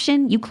an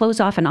option, you close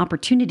off an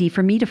opportunity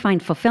for me to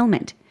find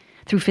fulfillment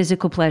through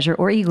physical pleasure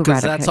or ego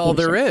gratification. Because that's all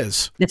there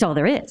is. That's all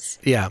there is.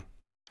 Yeah.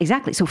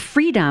 Exactly. So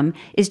freedom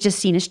is just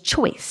seen as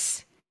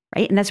choice,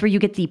 right? And that's where you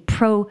get the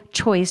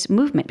pro-choice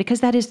movement, because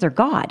that is their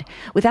God.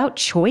 Without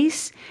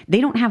choice, they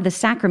don't have the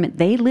sacrament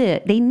they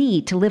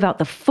need to live out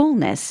the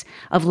fullness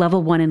of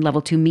level 1 and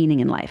level 2 meaning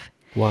in life.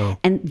 Wow.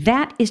 And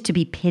that is to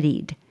be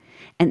pitied.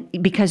 And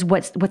because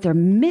what they're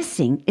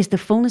missing is the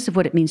fullness of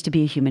what it means to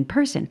be a human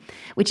person,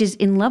 which is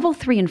in level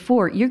 3 and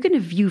 4, you're going to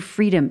view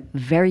freedom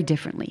very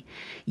differently.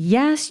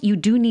 Yes, you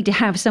do need to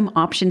have some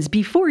options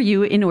before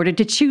you in order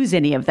to choose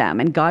any of them.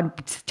 And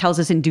God tells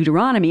us in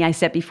Deuteronomy, I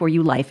set before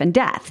you life and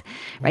death,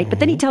 right? But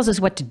then he tells us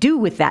what to do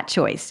with that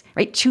choice,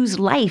 right? Choose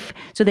life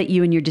so that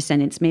you and your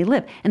descendants may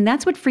live. And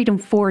that's what freedom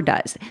 4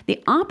 does.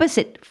 The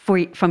opposite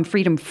from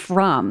freedom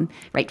from,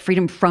 right?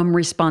 Freedom from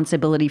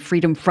responsibility,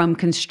 freedom from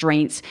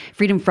constraints,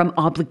 freedom from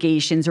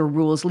obligations or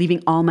rules,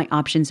 leaving all my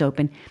options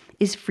open,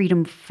 is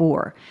freedom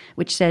 4,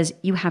 which says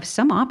you have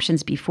some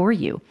options before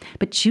you,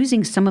 but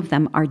choosing some of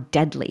them are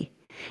deadly.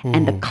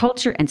 And the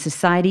culture and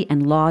society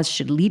and laws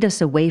should lead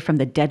us away from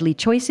the deadly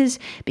choices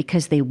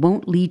because they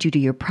won't lead you to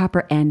your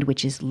proper end,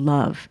 which is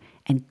love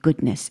and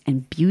goodness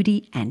and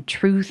beauty and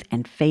truth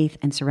and faith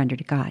and surrender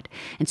to God.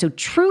 And so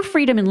true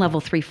freedom in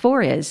level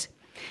 3-4 is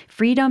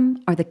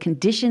freedom are the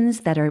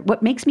conditions that are,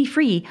 what makes me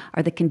free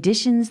are the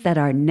conditions that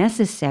are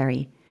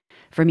necessary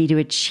for me to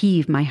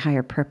achieve my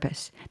higher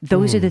purpose.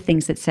 Those are the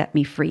things that set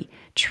me free.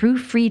 True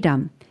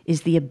freedom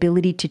is the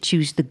ability to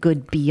choose the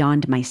good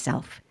beyond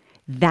myself.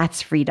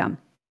 That's freedom.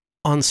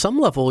 On some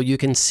level, you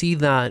can see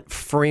that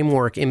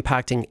framework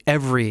impacting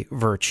every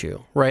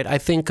virtue, right? I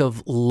think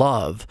of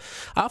love.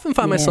 I often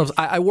find myself,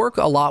 I work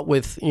a lot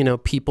with,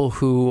 people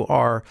who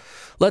are,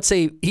 let's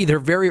say, either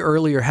very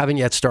early or haven't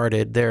yet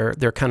started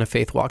their kind of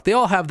faith walk. They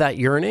all have that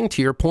yearning,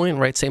 to your point,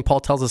 right? St. Paul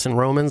tells us in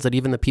Romans that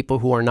even the people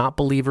who are not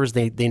believers,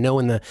 they know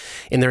in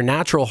their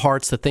natural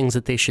hearts the things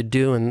that they should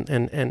do and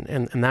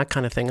that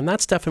kind of thing. And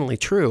that's definitely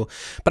true.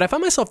 But I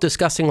find myself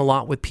discussing a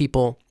lot with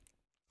people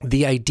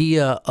the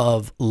idea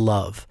of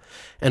love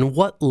and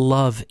what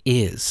love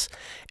is.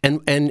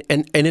 And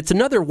it's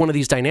another one of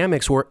these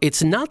dynamics where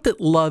it's not that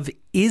love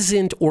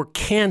isn't or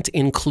can't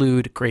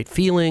include great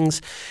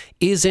feelings,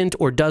 isn't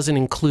or doesn't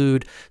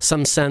include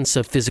some sense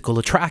of physical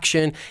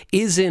attraction,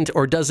 isn't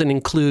or doesn't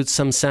include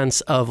some sense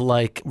of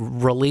like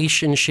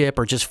relationship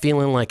or just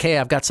feeling like, hey,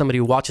 I've got somebody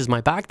who watches my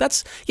back.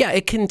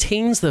 It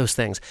contains those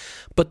things.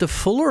 But the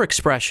fuller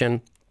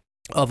expression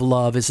of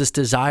love is this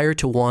desire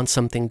to want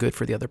something good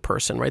for the other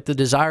person, right? The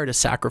desire to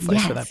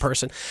sacrifice for that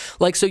person.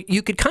 Like, so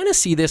you could kind of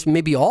see this,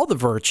 maybe all the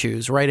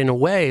virtues, right? In a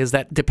way, is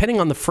that depending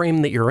on the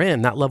frame that you're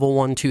in, that level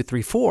 1, 2,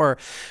 3, 4,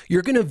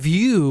 you're going to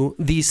view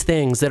these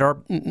things that are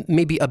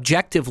maybe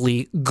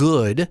objectively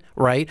good,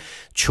 right?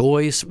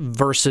 Choice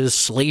versus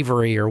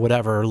slavery or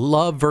whatever,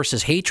 love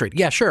versus hatred.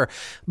 Yeah, sure.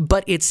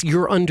 But it's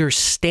your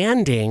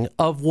understanding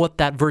of what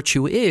that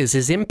virtue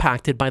is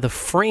impacted by the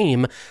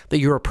frame that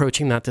you're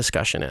approaching that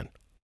discussion in.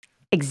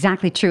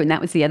 Exactly true. And that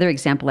was the other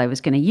example I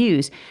was going to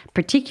use,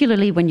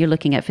 particularly when you're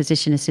looking at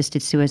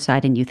physician-assisted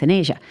suicide and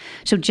euthanasia.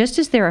 So just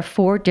as there are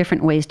 4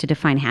 different ways to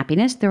define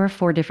happiness, there are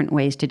 4 different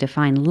ways to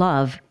define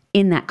love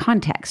in that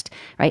context,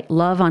 right?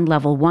 Love on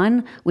level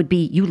 1 would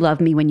be, you love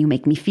me when you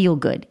make me feel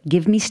good.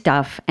 Give me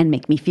stuff and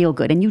make me feel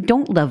good. And you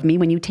don't love me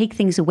when you take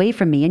things away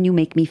from me and you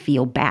make me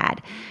feel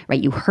bad,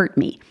 right? You hurt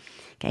me.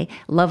 Okay.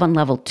 Love on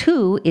level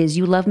 2 is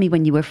you love me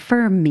when you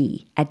affirm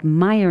me,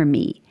 admire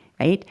me,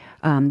 right?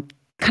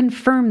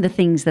 Confirm the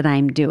things that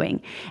I'm doing.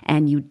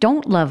 And you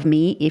don't love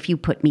me if you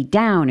put me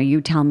down or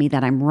you tell me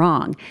that I'm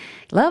wrong.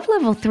 Love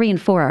level 3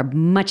 and 4 are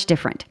much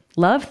different.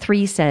 Love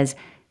 3 says,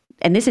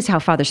 and this is how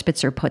Father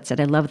Spitzer puts it,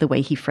 I love the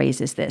way he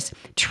phrases this,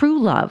 true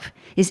love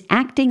is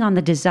acting on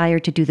the desire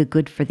to do the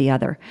good for the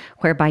other,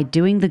 whereby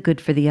doing the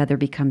good for the other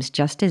becomes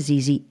just as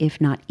easy,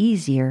 if not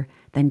easier,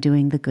 than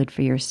doing the good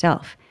for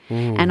yourself.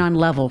 And on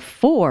level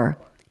 4,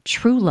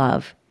 true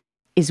love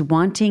is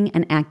wanting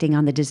and acting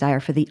on the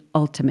desire for the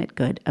ultimate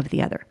good of the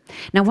other.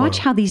 Now watch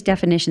how these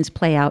definitions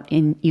play out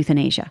in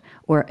euthanasia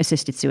or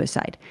assisted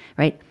suicide,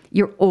 right?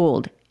 You're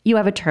old. You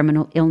have a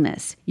terminal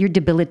illness. You're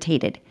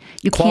debilitated.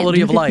 You quality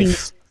of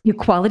life. Your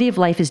quality of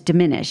life is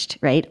diminished,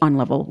 right, on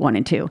level 1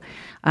 and 2.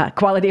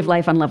 Quality of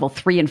life on level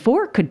 3 and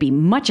 4 could be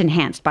much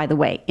enhanced, by the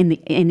way, in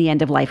the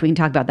end of life. We can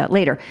talk about that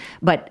later.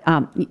 But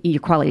your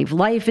quality of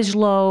life is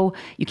low.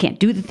 You can't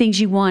do the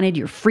things you wanted.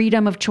 Your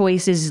freedom of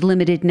choice is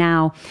limited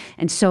now.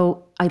 And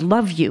so I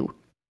love you,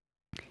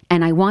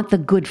 and I want the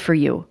good for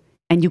you,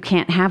 and you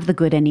can't have the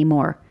good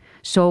anymore.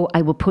 So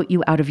I will put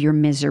you out of your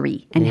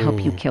misery and help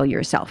you kill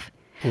yourself.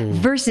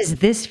 Versus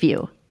this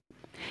view.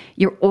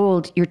 You're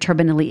old, you're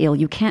terminally ill,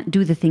 you can't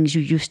do the things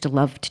you used to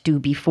love to do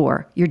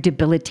before. You're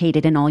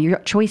debilitated and all your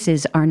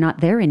choices are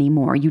not there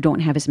anymore. You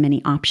don't have as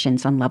many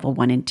options on level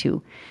 1 and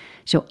 2.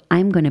 So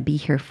I'm going to be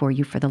here for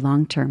you for the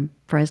long term,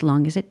 for as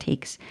long as it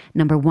takes.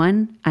 Number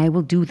 1, I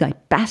will do the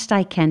best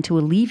I can to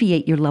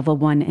alleviate your level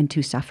 1 and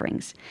 2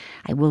 sufferings.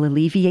 I will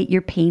alleviate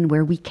your pain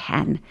where we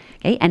can.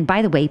 Okay. And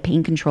by the way,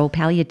 pain control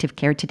palliative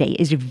care today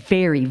is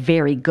very,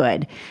 very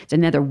good. It's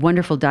another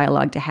wonderful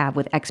dialogue to have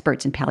with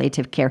experts in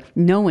palliative care.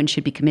 No one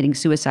should be committing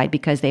suicide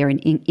because they are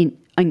in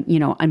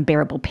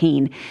unbearable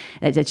pain.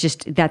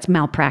 That's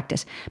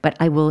malpractice. But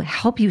I will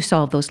help you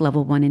solve those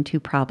level 1 and 2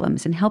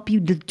 problems and help you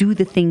to do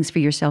the things for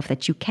yourself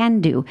that you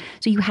can do.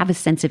 So you have a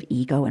sense of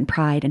ego and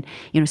pride and,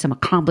 some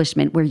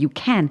accomplishment where you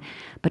can.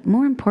 But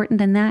more important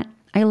than that,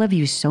 I love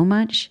you so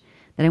much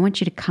that I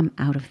want you to come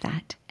out of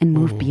that and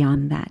move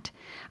beyond that.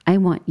 I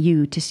want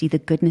you to see the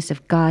goodness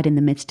of God in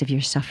the midst of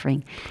your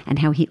suffering and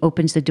how he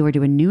opens the door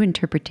to a new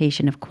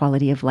interpretation of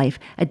quality of life,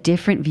 a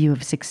different view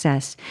of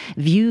success,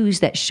 views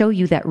that show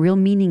you that real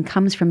meaning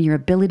comes from your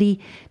ability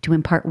to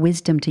impart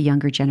wisdom to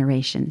younger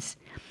generations,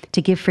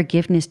 to give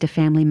forgiveness to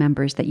family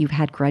members that you've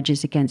had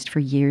grudges against for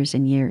years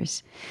and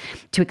years,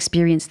 to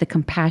experience the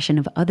compassion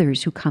of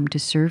others who come to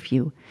serve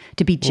you,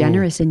 to be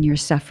generous in your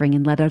suffering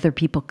and let other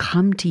people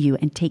come to you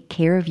and take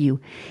care of you.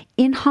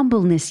 In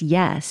humbleness,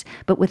 yes,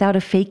 but without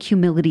a fake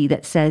humility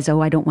that says,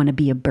 oh, I don't want to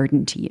be a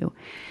burden to you.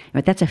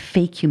 But that's a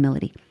fake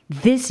humility.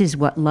 This is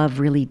what love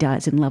really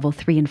does in level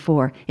 3 and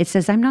 4. It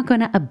says, I'm not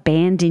going to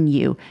abandon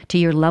you to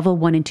your level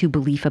 1 and 2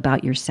 belief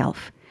about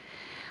yourself.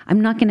 I'm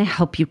not going to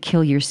help you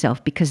kill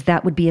yourself because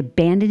that would be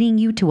abandoning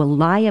you to a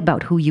lie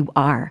about who you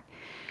are.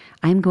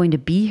 I'm going to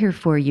be here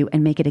for you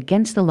and make it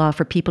against the law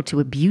for people to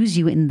abuse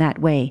you in that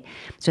way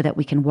so that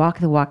we can walk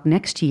the walk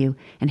next to you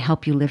and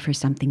help you live for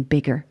something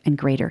bigger and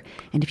greater.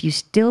 And if you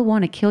still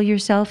want to kill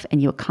yourself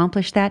and you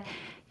accomplish that,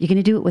 you're going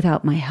to do it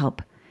without my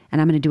help.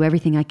 And I'm going to do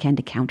everything I can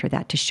to counter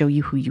that, to show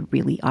you who you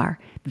really are.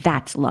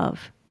 That's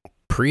love.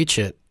 Preach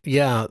it.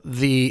 Yeah,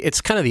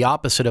 it's kind of the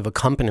opposite of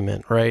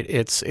accompaniment, right?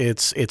 It's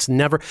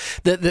never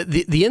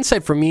the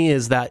insight for me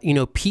is that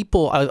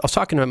people. I was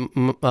talking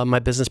to my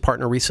business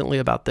partner recently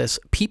about this.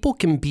 People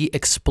can be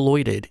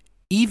exploited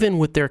even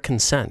with their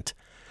consent.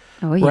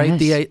 Oh, yes. Right?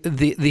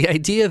 The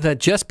idea that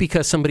just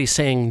because somebody's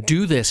saying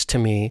do this to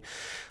me,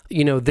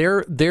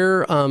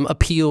 their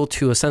appeal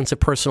to a sense of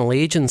personal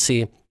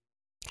agency,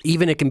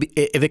 even if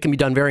it can be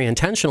done very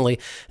intentionally,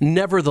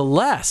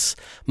 nevertheless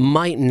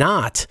might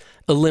not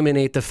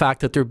eliminate the fact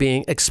that they're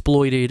being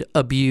exploited,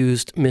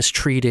 abused,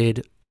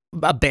 mistreated,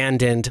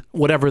 abandoned,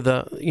 whatever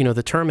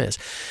the term is.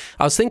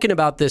 I was thinking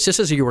about this just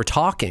as you were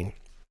talking.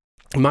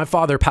 My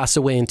father passed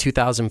away in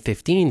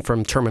 2015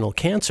 from terminal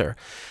cancer.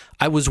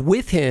 I was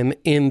with him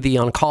in the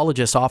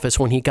oncologist's office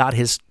when he got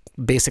his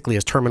basically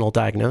his terminal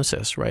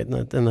diagnosis, right?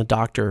 And the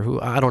doctor, who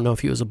I don't know if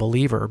he was a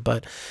believer,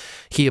 but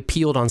he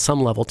appealed on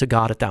some level to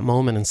God at that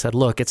moment and said,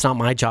 look, it's not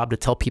my job to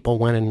tell people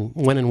when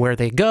and where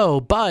they go,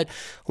 but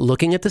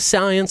looking at the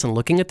science and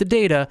looking at the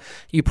data,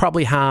 you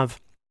probably have,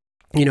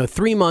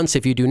 3 months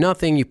if you do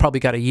nothing. You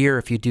probably got a year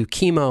if you do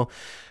chemo.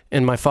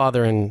 And my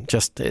father, and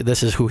just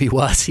this is who he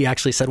was, he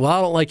actually said, well,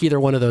 I don't like either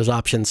one of those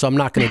options, so I'm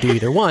not going to do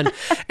either one.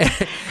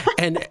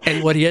 and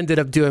what he ended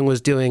up doing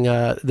was doing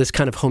this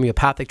kind of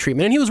homeopathic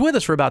treatment. And he was with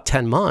us for about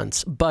 10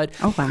 months. But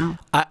oh, wow.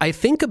 I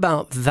think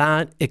about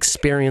that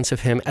experience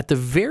of him at the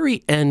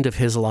very end of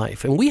his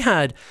life. And we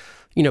had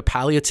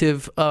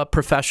palliative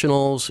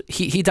professionals.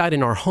 He died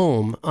in our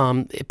home.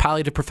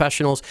 Palliative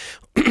professionals.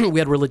 We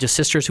had religious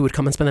sisters who would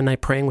come and spend the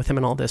night praying with him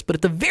and all this. But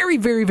at the very,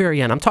 very,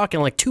 very end, I'm talking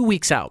like 2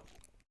 weeks out,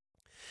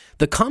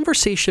 the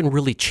conversation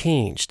really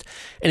changed.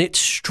 And it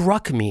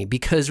struck me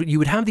because you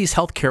would have these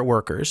healthcare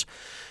workers,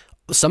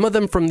 some of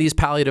them from these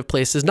palliative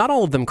places, not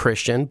all of them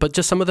Christian, but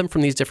just some of them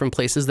from these different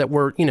places that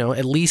were,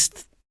 at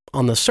least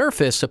on the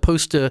surface,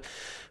 supposed to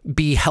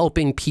be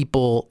helping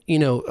people,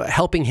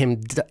 helping him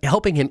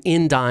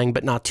in dying,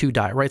 but not to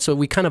die, right? So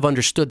we kind of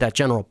understood that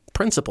general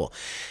principle.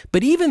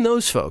 But even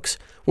those folks,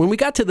 when we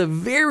got to the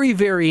very,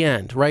 very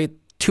end, right,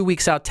 2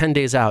 weeks out, 10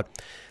 days out,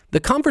 the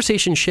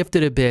conversation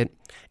shifted a bit.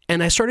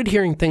 And I started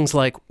hearing things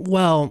like,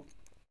 well,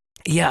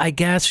 yeah, I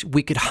guess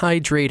we could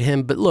hydrate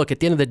him, but look, at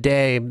the end of the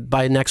day,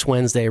 by next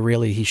Wednesday,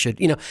 really, he should,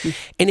 and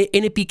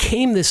it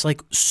became this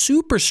like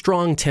super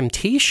strong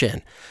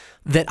temptation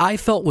that I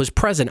felt was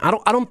present.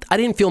 I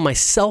didn't feel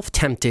myself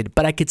tempted,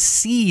 but I could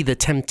see the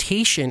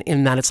temptation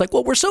in that. It's like,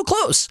 well, we're so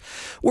close.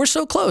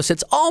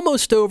 It's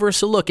almost over.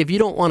 So look, if you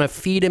don't want to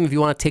feed him, if you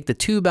want to take the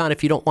tube out,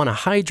 if you don't want to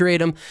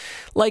hydrate him,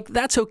 like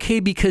that's okay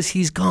because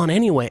he's gone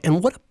anyway.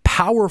 And what a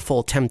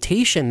powerful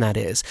temptation that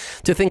is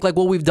to think like,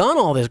 well, we've done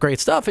all this great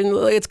stuff and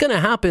it's going to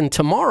happen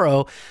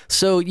tomorrow.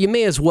 So you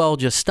may as well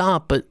just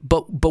stop. But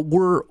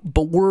we're,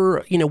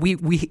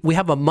 we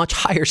have a much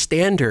higher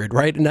standard,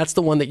 right? And that's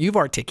the one that you've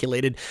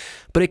articulated.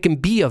 But it can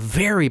be a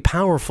very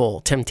powerful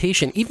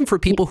temptation, even for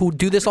people who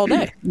do this all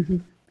day. Mm-hmm.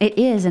 It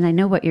is, and I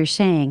know what you're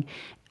saying.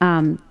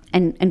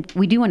 And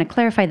we do want to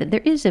clarify that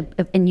there is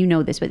and you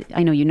know this, but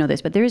I know you know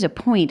this, but there is a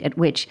point at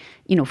which,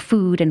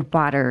 food and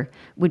water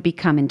would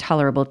become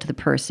intolerable to the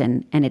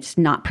person and it's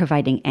not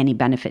providing any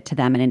benefit to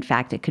them. And in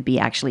fact, it could be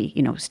actually,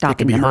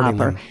 stopping them up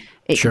or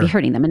it could be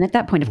hurting them. And at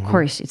that point, of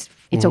course,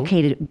 it's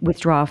okay to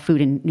withdraw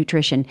food and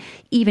nutrition,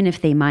 even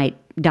if they might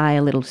die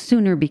a little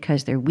sooner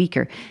because they're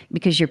weaker.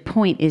 Because your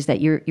point is that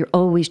you're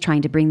always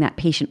trying to bring that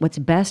patient what's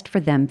best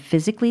for them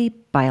physically,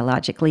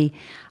 biologically,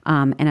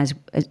 and as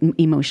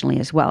emotionally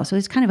as well. So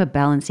it's kind of a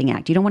balancing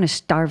act. You don't want to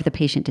starve the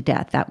patient to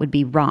death. That would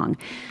be wrong.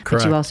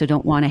 Correct. But you also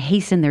don't want to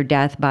hasten their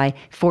death by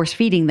force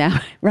feeding them,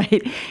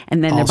 right?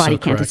 And then their body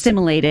can't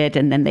assimilate it,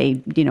 and then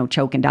they,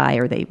 choke and die,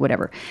 or they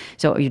whatever.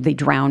 So they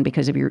drown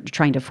because of you're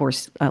trying to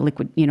force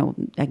liquid,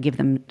 give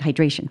them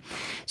hydration.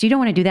 So you don't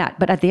want to do that.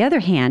 But at the other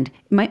hand,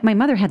 my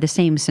mother had the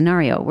same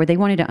scenario where they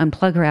wanted to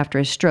unplug her after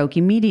a stroke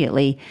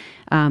immediately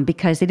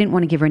because they didn't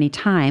want to give her any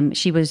time.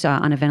 She was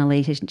on a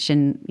ventilation,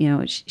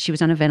 she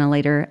was on a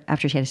ventilator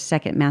after she had a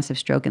second massive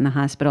stroke in the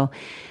hospital,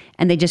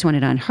 and they just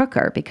wanted to unhook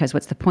her because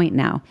what's the point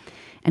now?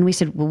 And we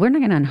said, well, we're not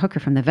going to unhook her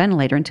from the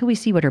ventilator until we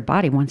see what her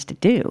body wants to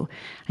do.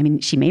 I mean,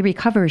 she may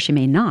recover, she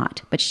may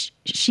not, but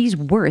she's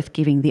worth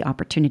giving the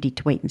opportunity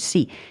to wait and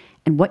see.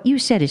 And what you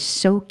said is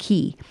so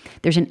key.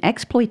 There's an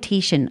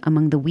exploitation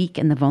among the weak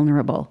and the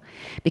vulnerable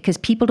because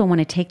people don't want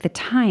to take the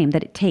time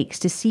that it takes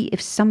to see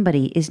if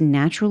somebody is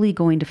naturally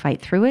going to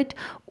fight through it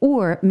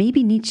or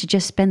maybe needs to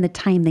just spend the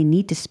time they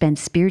need to spend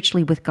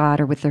spiritually with God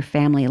or with their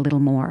family a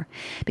little more.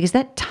 Because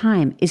that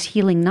time is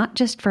healing not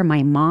just for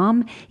my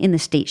mom in the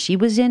state she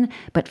was in,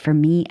 but for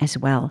me as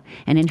well.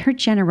 And in her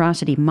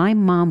generosity, my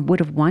mom would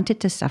have wanted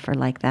to suffer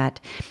like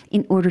that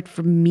in order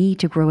for me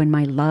to grow in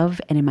my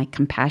love and in my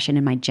compassion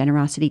and my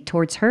generosity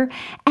towards her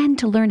and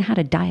to learn how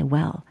to die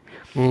well.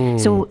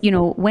 So,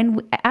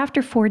 when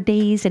after 4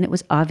 days, and it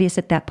was obvious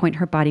at that point,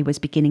 her body was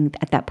beginning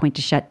at that point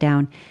to shut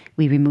down,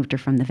 we removed her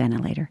from the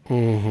ventilator.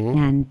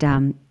 And,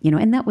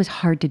 and that was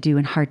hard to do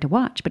and hard to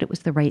watch, but it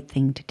was the right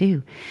thing to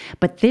do.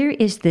 But there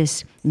is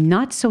this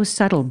not so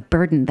subtle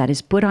burden that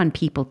is put on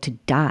people to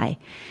die.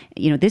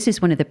 This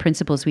is one of the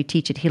principles we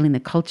teach at Healing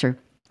the Culture.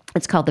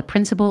 It's called the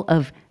principle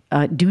of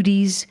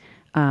duties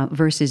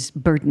versus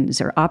burdens,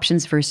 or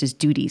options versus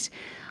duties,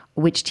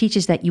 which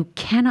teaches that you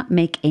cannot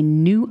make a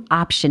new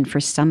option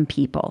for some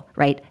people,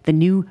 right? The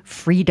new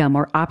freedom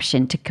or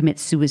option to commit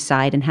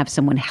suicide and have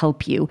someone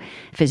help you,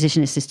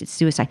 physician-assisted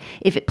suicide,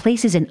 if it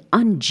places an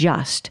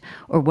unjust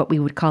or what we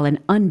would call an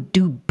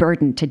undue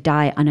burden to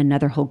die on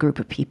another whole group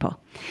of people.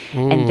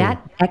 And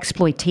that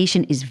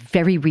exploitation is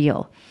very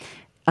real.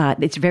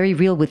 It's very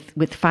real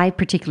with 5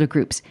 particular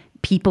groups: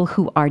 people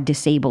who are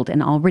disabled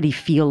and already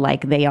feel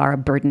like they are a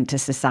burden to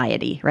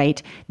society,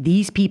 right?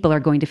 These people are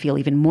going to feel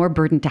even more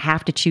burdened to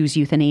have to choose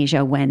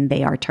euthanasia when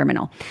they are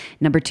terminal.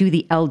 Number two,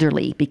 the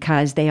elderly,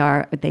 because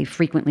they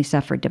frequently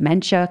suffer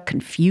dementia,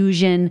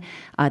 confusion.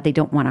 They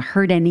don't want to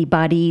hurt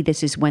anybody.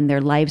 This is when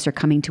their lives are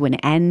coming to an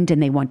end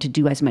and they want to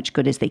do as much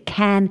good as they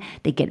can.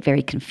 They get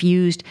very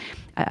confused.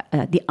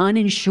 The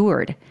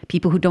uninsured,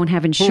 people who don't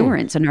have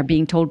insurance and are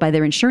being told by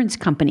their insurance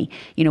company,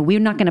 we're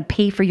not going to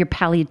pay for your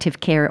palliative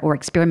care or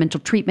experimental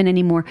treatment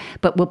anymore,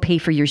 but we'll pay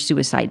for your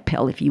suicide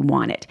pill if you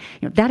want it.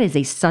 That is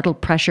a subtle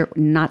pressure,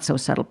 not so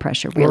subtle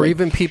pressure, really. Or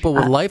even people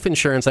with life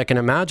insurance, I can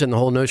imagine the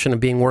whole notion of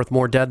being worth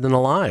more dead than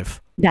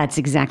alive. That's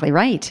exactly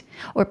right.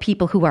 Or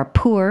people who are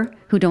poor,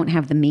 who don't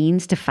have the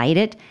means to fight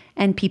it,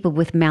 and people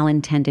with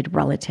malintended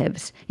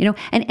relatives,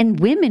 and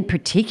women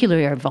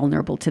particularly are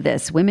vulnerable to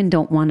this. Women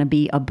don't want to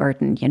be a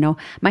burden,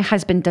 My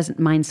husband doesn't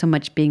mind so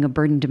much being a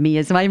burden to me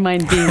as I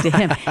mind being to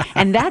him.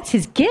 And that's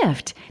his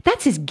gift.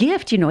 That's his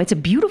gift, It's a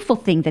beautiful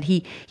thing that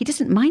he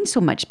doesn't mind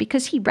so much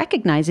because he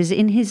recognizes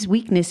in his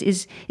weakness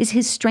is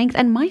his strength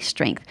and my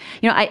strength.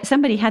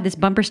 Somebody had this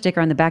bumper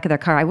sticker on the back of their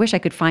car. I wish I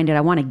could find it.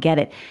 I want to get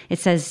it. It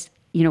says,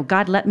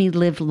 God, let me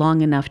live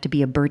long enough to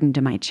be a burden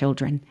to my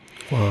children.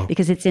 Wow.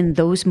 Because it's in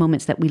those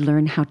moments that we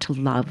learn how to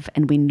love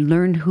and we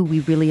learn who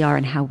we really are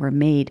and how we're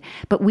made.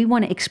 But we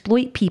want to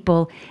exploit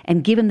people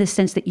and give them the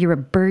sense that you're a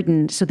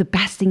burden. So the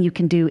best thing you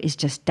can do is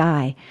just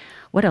die.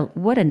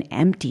 What an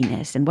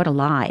emptiness and what a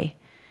lie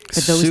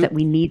for those that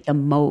we need the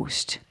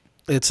most.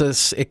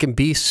 It can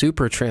be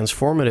super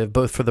transformative,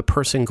 both for the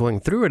person going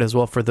through it as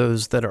well for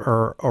those that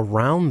are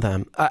around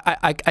them.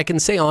 I can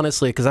say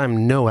honestly, because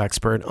I'm no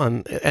expert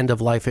on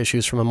end-of-life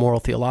issues from a moral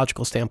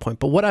theological standpoint,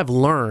 but what I've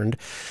learned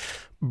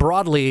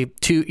broadly,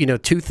 two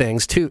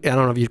things. I don't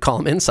know if you'd call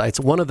them insights.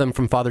 One of them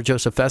from Father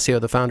Joseph Fessio,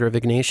 the founder of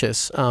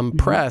Ignatius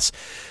Press,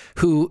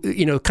 who,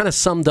 kind of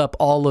summed up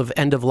all of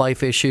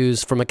end-of-life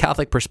issues from a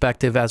Catholic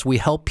perspective as we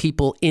help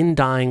people in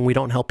dying, we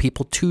don't help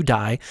people to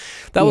die.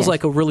 That was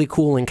like a really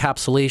cool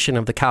encapsulation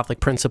of the Catholic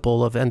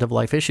principle of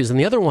end-of-life issues. And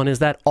the other one is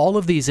that all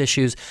of these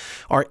issues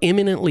are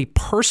eminently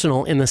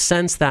personal in the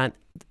sense that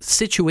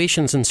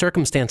situations and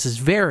circumstances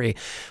vary.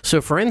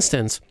 So, for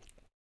instance,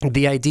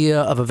 the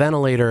idea of a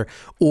ventilator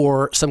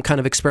or some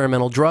kind of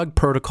experimental drug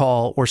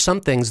protocol or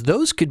some things,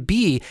 those could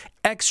be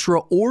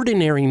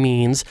extraordinary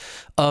means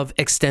of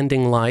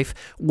extending life,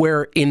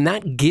 where in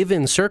that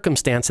given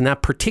circumstance, in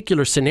that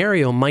particular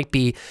scenario might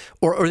be,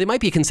 or they might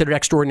be considered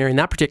extraordinary in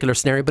that particular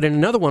scenario, but in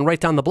another one right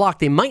down the block,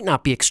 they might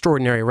not be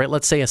extraordinary, right?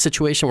 Let's say a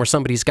situation where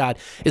somebody's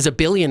is a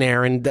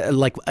billionaire and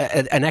like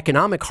an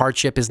economic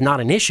hardship is not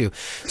an issue.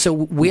 So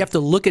we have to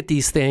look at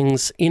these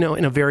things, in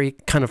a very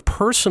kind of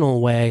personal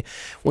way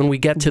when we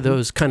get to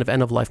those kind of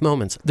end-of-life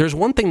moments. There's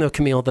one thing though,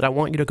 Camille, that I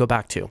want you to go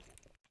back to.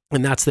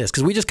 And that's this,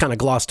 because we just kind of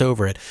glossed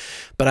over it.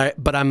 But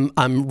I'm,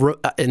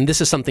 and this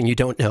is something you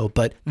don't know,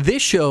 but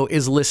this show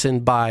is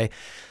listened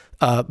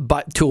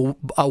to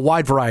a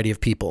wide variety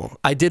of people.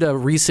 I did a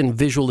recent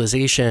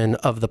visualization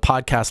of the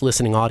podcast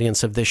listening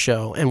audience of this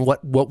show, and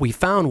what we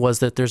found was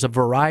that there's a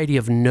variety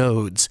of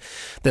nodes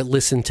that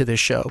listen to this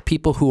show.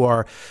 People who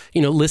are,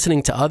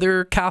 listening to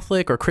other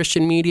Catholic or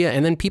Christian media,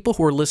 and then people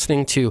who are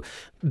listening to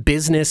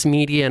business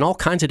media and all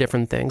kinds of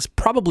different things,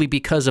 probably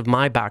because of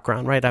my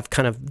background, right? I've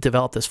kind of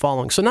developed this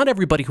following. So not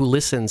everybody who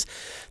listens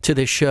to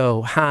this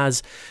show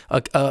has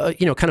a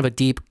kind of a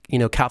deep,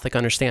 Catholic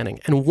understanding.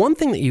 And one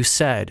thing that you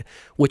said,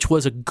 which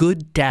was a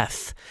good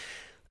death,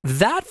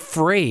 that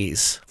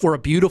phrase, or a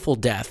beautiful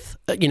death,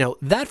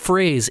 that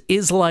phrase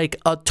is like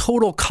a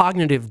total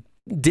cognitive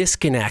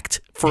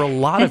disconnect for a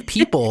lot of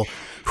people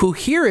who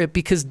hear it,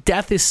 because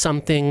death is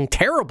something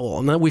terrible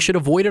and that we should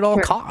avoid at all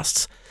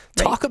costs.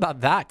 Talk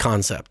about that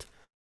concept.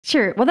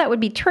 Sure. Well, that would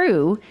be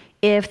true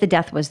if your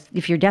death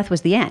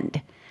was the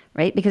end,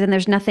 right? Because then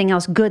there's nothing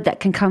else good that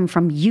can come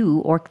from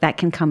you or that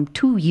can come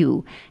to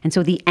you. And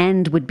so the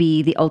end would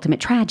be the ultimate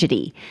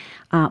tragedy.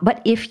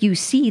 But if you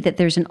see that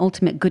there's an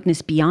ultimate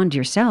goodness beyond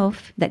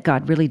yourself, that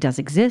God really does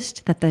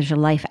exist, that there's a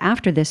life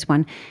after this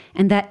one,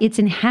 and that it's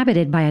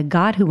inhabited by a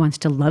God who wants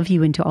to love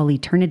you into all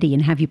eternity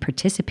and have you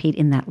participate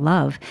in that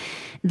love,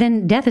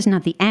 then death is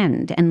not the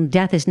end, and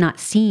death is not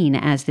seen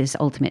as this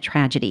ultimate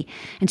tragedy.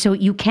 And so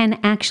you can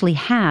actually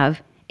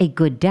have a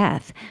good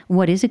death.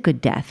 What is a good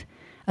death?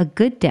 A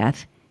good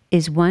death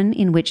is one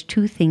in which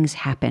two things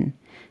happen.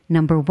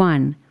 Number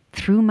one,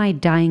 through my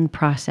dying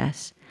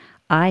process,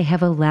 I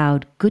have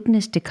allowed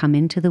goodness to come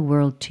into the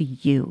world to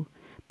you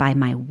by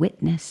my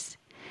witness,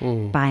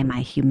 by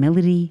my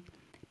humility,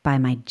 by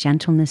my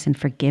gentleness and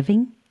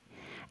forgiving,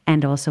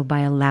 and also by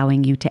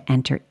allowing you to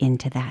enter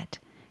into that,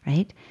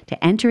 right?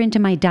 To enter into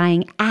my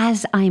dying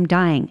as I'm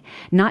dying,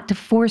 not to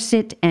force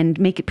it and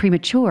make it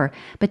premature,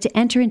 but to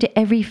enter into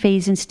every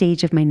phase and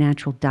stage of my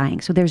natural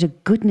dying. So there's a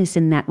goodness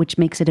in that which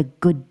makes it a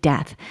good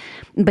death.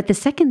 But the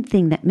second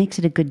thing that makes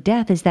it a good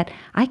death is that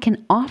I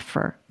can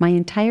offer my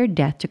entire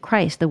death to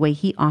Christ the way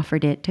he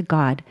offered it to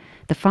God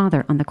the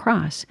Father on the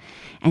cross.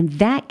 And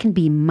that can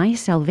be my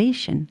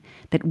salvation,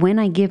 that when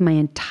I give my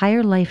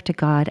entire life to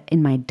God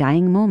in my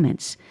dying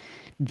moments,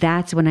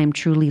 that's when I'm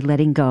truly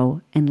letting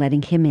go and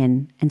letting him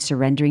in and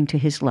surrendering to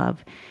his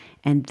love.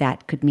 And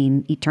that could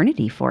mean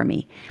eternity for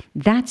me.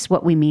 That's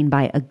what we mean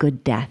by a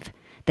good death,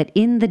 that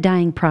in the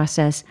dying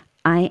process,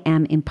 I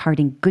am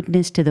imparting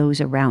goodness to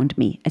those around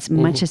me as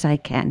much as I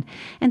can.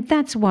 And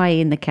that's why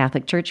in the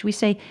Catholic Church, we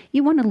say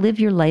you want to live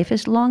your life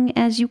as long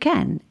as you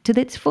can to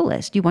its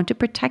fullest. You want to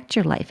protect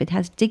your life. It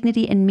has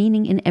dignity and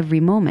meaning in every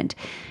moment,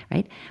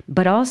 right?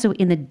 But also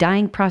in the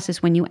dying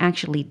process, when you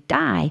actually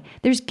die,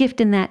 there's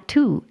gift in that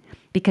too,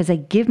 because I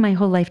give my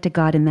whole life to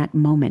God in that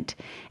moment.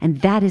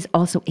 And that is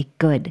also a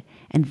good.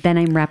 And then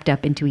I'm wrapped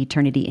up into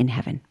eternity in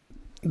heaven.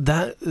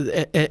 That,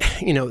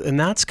 and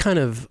that's kind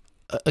of,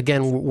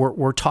 again,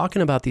 we're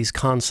talking about these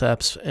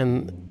concepts,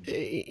 and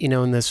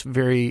in this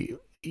very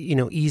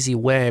easy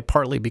way.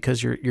 Partly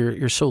because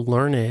you're so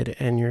learned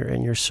and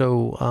you're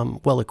so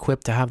well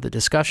equipped to have the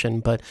discussion.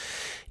 But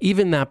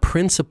even that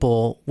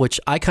principle, which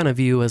I kind of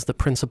view as the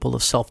principle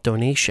of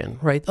self-donation,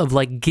 right? Of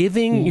like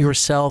giving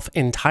yourself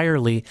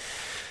entirely,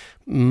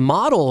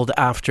 modeled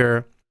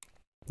after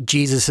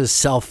Jesus'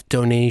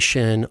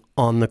 self-donation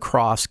on the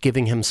cross,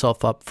 giving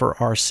himself up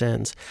for our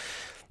sins.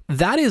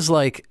 That is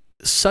like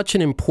such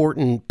an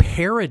important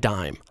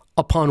paradigm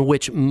upon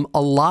which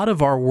a lot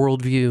of our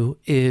worldview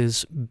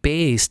is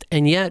based.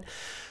 And yet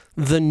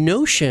the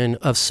notion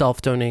of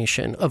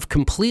self-donation, of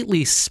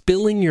completely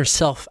spilling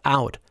yourself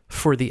out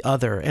for the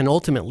other and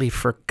ultimately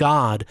for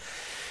God,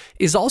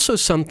 is also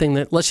something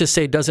that, let's just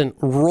say, doesn't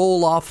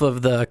roll off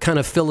of the kind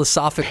of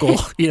philosophical,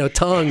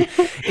 tongue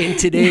in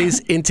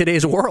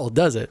today's world,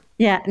 does it?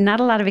 Yeah, not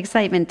a lot of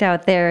excitement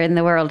out there in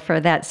the world for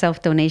that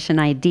self-donation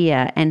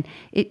idea. And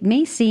it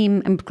may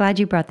seem, I'm glad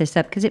you brought this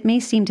up, because it may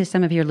seem to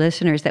some of your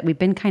listeners that we've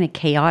been kind of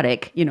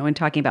chaotic, in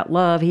talking about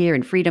love here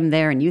and freedom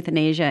there and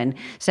euthanasia and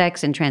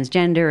sex and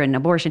transgender and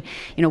abortion.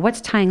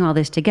 What's tying all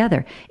this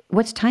together?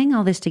 What's tying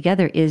all this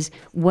together is,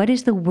 what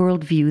is the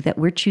worldview that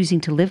we're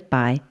choosing to live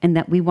by and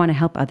that we want to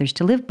help others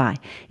to live by?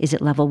 Is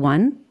it level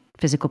 1?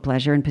 Physical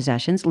pleasure and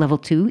possessions. Level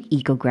 2,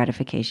 ego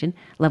gratification.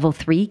 Level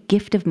 3,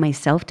 gift of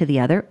myself to the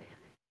other.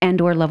 And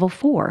or level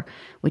 4,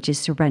 which is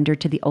surrender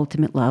to the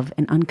ultimate love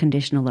and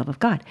unconditional love of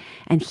God.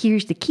 And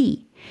here's the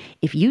key.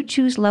 If you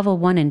choose level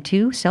 1 and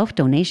 2,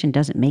 self-donation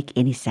doesn't make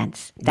any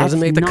sense. Doesn't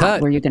make the cut. That's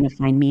not where you're going to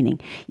find meaning.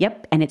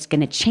 Yep, and it's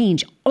going to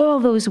change all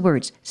those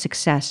words: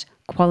 success,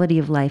 quality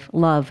of life,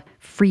 love,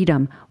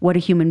 freedom, what a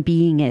human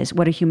being is,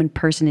 what a human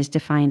person is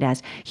defined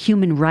as,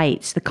 human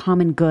rights, the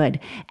common good,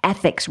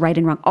 ethics, right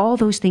and wrong. All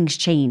those things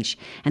change,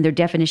 and their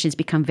definitions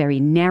become very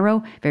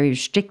narrow, very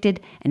restricted,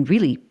 and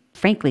really,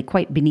 frankly,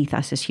 quite beneath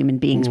us as human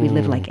beings. We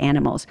live like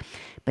animals.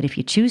 But if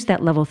you choose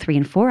that level 3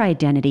 and 4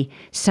 identity,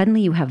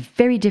 suddenly you have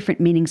very different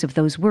meanings of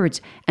those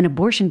words, and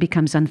abortion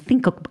becomes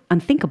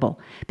unthinkable,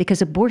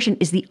 because abortion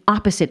is the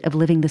opposite of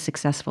living the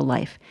successful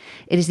life.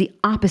 It is the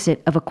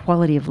opposite of a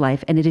quality of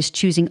life, and it is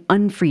choosing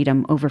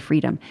unfreedom over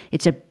freedom.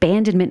 It's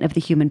abandonment of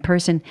the human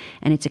person,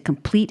 and it's a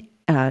complete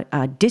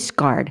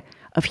discard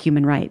of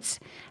human rights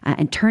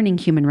and turning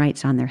human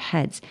rights on their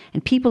heads.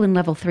 And people in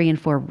level 3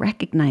 and 4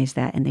 recognize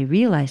that, and they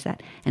realize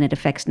that. And it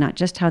affects not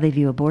just how they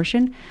view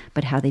abortion,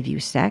 but how they view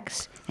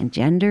sex and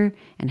gender,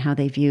 and how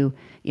they view,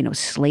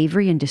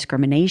 slavery and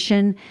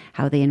discrimination,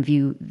 how they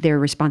view their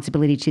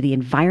responsibility to the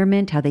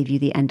environment, how they view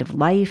the end of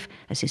life,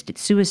 assisted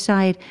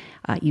suicide,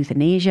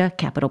 euthanasia,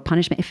 capital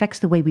punishment. It affects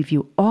the way we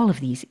view all of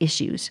these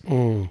issues.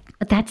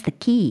 But that's the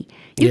key.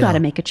 You got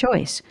to make a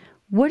choice.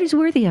 What is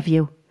worthy of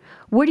you?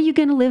 What are you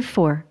going to live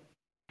for?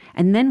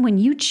 And then when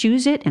you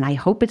choose it, and I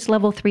hope it's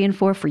level 3 and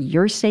 4 for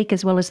your sake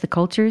as well as the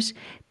culture's,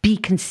 be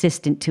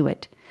consistent to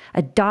it.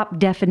 Adopt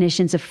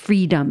definitions of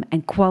freedom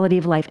and quality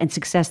of life and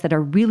success that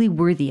are really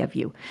worthy of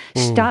you.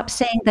 Stop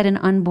saying that an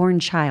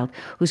unborn child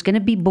who's going to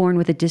be born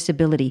with a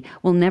disability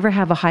will never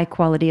have a high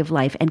quality of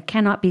life and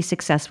cannot be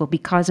successful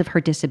because of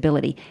her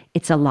disability.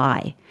 It's a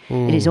lie.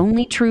 It is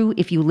only true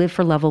if you live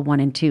for level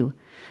 1 and 2.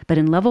 But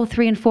in level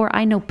 3 and 4,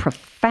 I know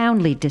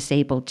profoundly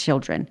disabled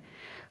children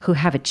who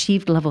have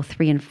achieved level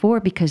 3 and 4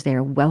 because they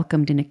are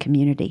welcomed in a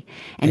community.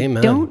 And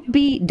Amen.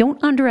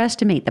 Don't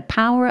underestimate the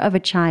power of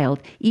a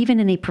child, even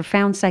in a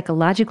profound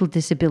psychological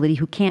disability,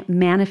 who can't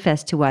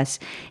manifest to us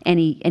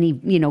any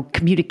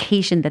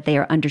communication that they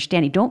are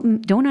understanding.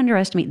 Don't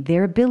underestimate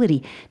their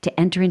ability to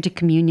enter into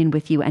communion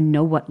with you and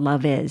know what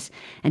love is,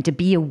 and to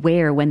be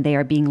aware when they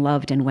are being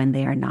loved and when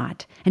they are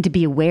not, and to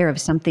be aware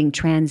of something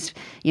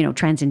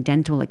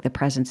transcendental like the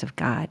presence of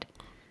God.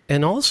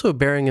 And also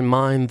bearing in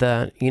mind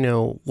that,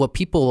 what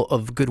people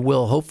of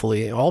goodwill,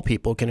 hopefully all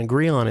people can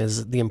agree on,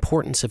 is the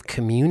importance of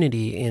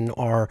community in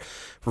our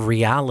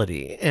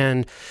reality.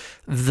 And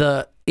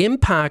the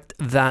impact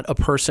that a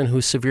person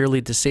who's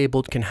severely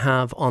disabled can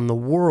have on the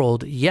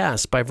world,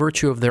 yes, by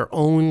virtue of their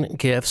own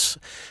gifts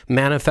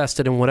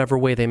manifested in whatever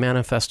way they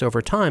manifest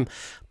over time,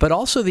 but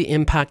also the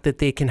impact that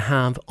they can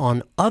have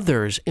on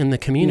others in the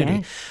community.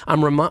 Yes.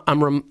 I'm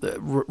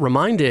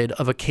reminded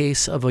of a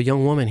case of a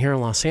young woman here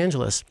in Los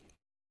Angeles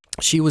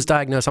she was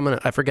diagnosed.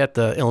 I forget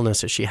the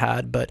illness that she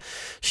had, but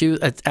she,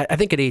 I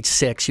think at age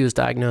 6, she was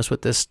diagnosed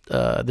with this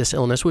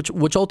illness,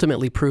 which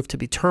ultimately proved to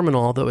be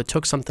terminal, although it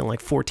took something like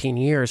 14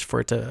 years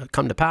for it to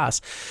come to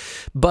pass.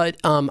 But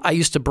I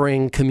used to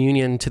bring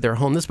communion to their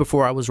home. This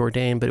before I was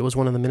ordained, but it was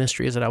one of the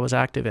ministries that I was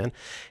active in.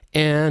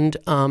 And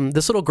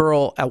this little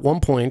girl at one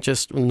point,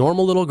 just a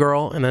normal little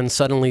girl, and then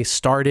suddenly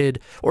started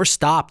or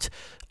stopped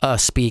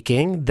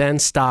speaking, then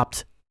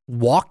stopped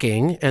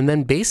walking, and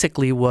then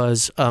basically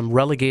was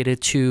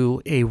relegated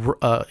to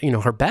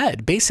her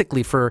bed,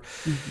 basically for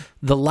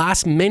the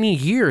last many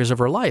years of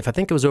her life. I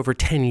think it was over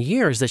 10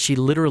 years that she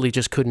literally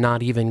just could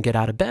not even get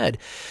out of bed.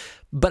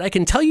 But I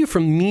can tell you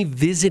from me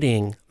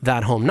visiting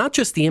that home, not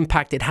just the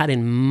impact it had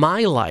in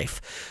my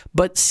life,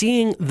 but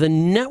seeing the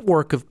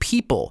network of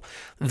people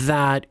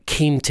that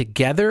came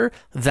together,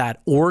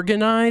 that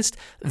organized,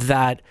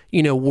 that,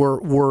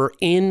 were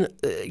in,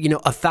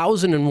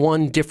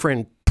 1,001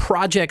 different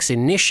projects,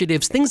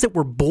 initiatives, things that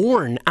were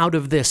born out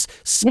of this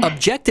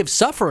objective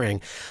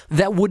suffering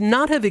that would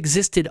not have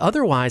existed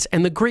otherwise,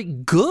 and the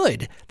great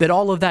good that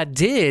all of that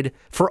did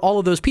for all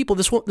of those people.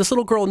 This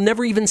little girl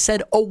never even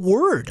said a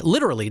word,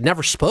 literally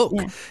never spoke,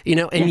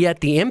 and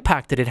yet the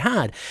impact that it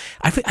had.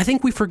 I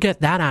think we forget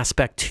that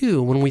aspect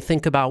too when we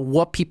think about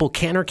what people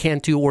can or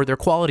can't do or their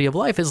quality of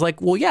life is like,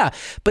 well, yeah,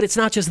 but it's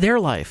not just their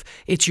life,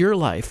 it's your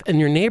life and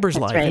your neighbor's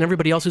life and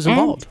everybody else who's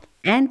involved.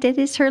 And it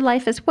is her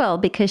life as well,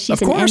 because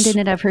she's an end in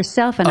it of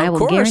herself. And I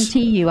will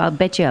guarantee you, I'll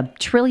bet you $1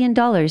 trillion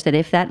that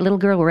if that little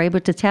girl were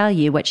able to tell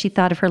you what she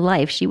thought of her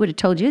life, she would have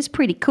told you, it's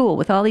pretty cool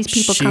with all these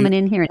people coming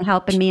in here and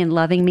helping me and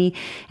loving me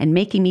and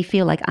making me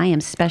feel like I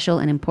am special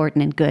and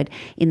important and good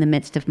in the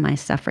midst of my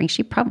suffering.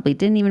 She probably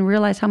didn't even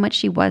realize how much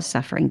she was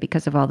suffering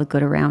because of all the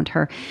good around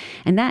her.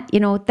 And that,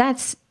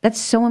 that's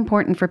so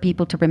important for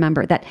people to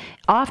remember, that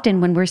often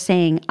when we're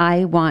saying,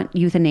 I want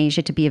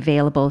euthanasia to be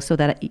available so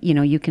that,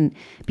 you can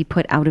be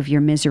put out of your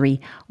misery,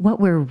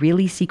 what we're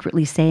really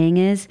secretly saying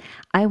is,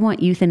 I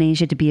want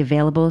euthanasia to be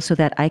available so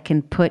that I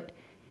can put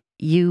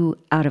you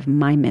out of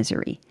my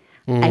misery.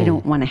 I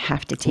don't want to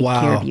have to take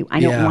care of you.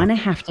 I don't want to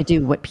have to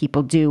do what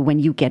people do when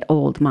you get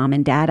old, Mom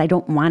and Dad. I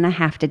don't want to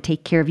have to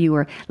take care of you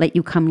or let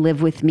you come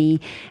live with me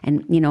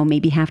and,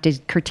 maybe have to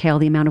curtail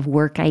the amount of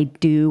work I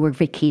do or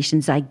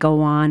vacations I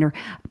go on or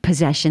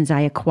possessions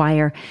I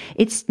acquire.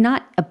 It's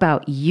not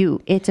about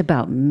you. It's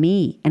about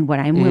me and what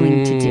I'm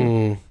willing to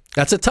do.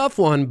 That's a tough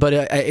one, but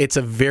it's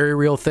a very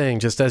real thing.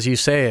 Just as you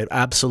say it,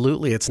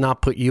 absolutely. It's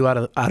not put you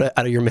out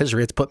of your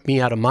misery. It's put me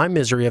out of my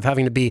misery of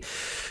having to be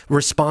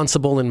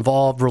responsible,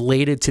 involved,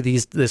 related to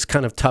this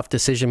kind of tough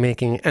decision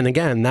making. And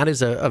again, that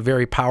is a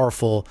very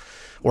powerful,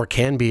 or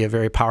can be a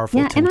very powerful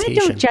temptation. And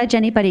I don't judge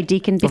anybody,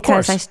 Deacon,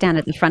 because I stand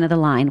at the front of the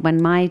line.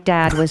 When my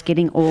dad was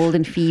getting old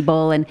and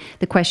feeble and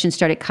the question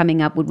started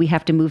coming up, would we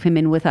have to move him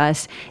in with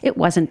us? It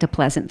wasn't a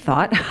pleasant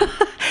thought.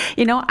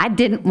 I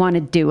didn't want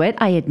to do it.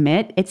 I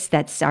admit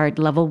that's our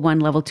level 1,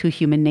 level 2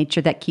 human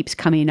nature that keeps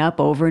coming up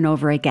over and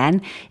over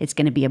again. It's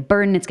going to be a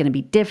burden. It's going to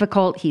be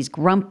difficult. He's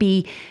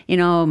grumpy.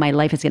 My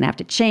life is going to have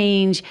to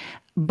change.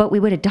 But we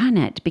would have done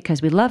it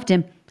because we loved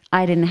him.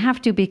 I didn't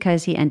have to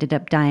because he ended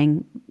up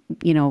dying,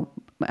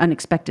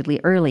 unexpectedly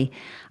early.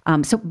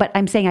 But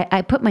I'm saying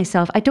I put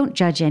myself, I don't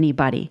judge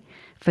anybody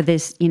for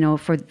this,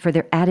 for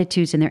their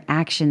attitudes and their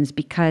actions,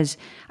 because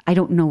I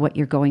don't know what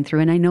you're going through.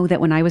 And I know that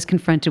when I was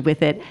confronted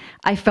with it,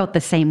 I felt the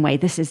same way.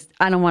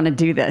 I don't want to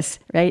do this,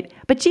 right?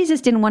 But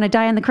Jesus didn't want to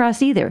die on the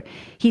cross either.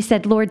 He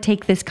said, Lord,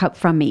 take this cup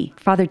from me.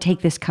 Father,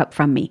 take this cup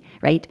from me,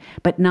 right?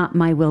 But not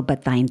my will,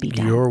 but thine be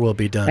done. Your will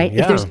be done, right?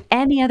 Yeah. If there's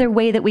any other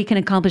way that we can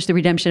accomplish the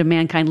redemption of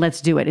mankind, let's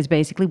do it, is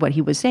basically what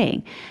he was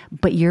saying.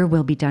 But your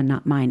will be done,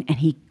 not mine. And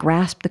he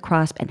grasped the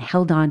cross and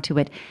held on to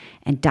it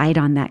and died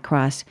on that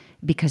cross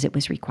because it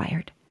was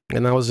required.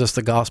 And that was just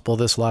the gospel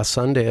this last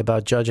Sunday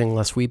about judging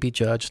lest we be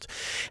judged.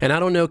 And I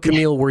don't know,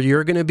 Camille, where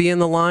you're going to be in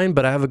the line,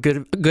 but I have a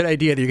good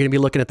idea that you're going to be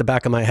looking at the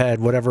back of my head,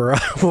 wherever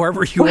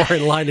you are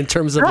in line, in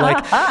terms of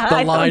like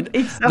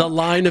the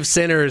line of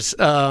sinners.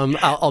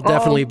 I'll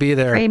definitely be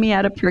there. Pray me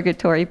out of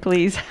purgatory,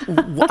 please.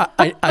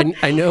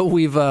 I know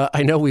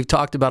we've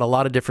talked about a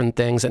lot of different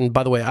things, and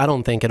by the way, I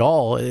don't think at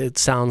all it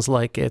sounds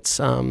like it's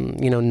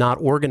not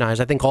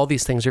organized. I think all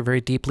these things are very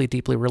deeply,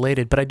 deeply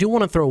related. But I do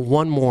want to throw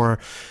one more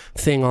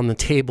thing on the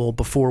table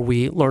before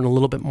we learn a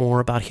little bit more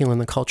about healing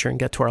the culture and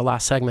get to our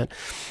last segment.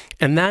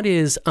 And that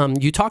is,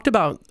 you talked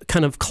about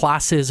kind of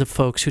classes of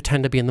folks who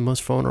tend to be in the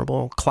most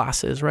vulnerable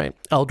classes, right?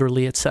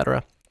 Elderly, et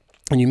cetera.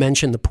 And you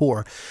mentioned the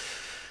poor.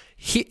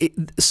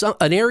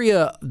 An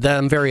area that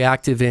I'm very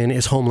active in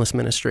is homeless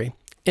ministry.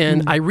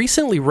 And I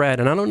recently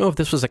read, and I don't know if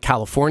this was a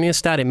California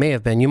stat, it may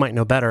have been, you might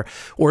know better,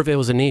 or if it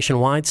was a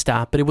nationwide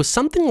stat, but it was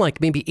something like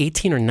maybe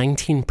 18 or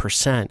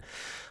 19%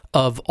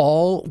 of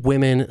all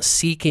women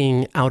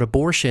seeking out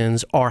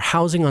abortions are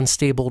housing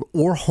unstable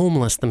or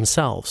homeless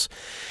themselves.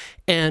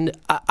 And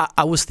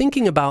I was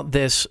thinking about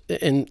this,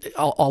 and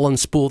I'll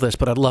unspool this,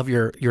 but I'd love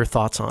your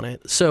thoughts on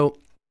it. So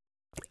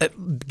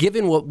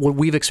given what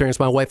we've experienced,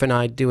 my wife and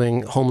I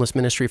doing homeless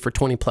ministry for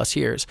 20 plus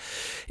years,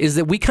 is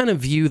that we kind of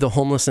view the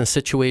homelessness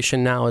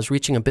situation now as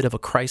reaching a bit of a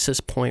crisis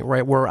point,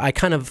 right? Where I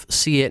kind of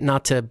see it,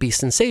 not to be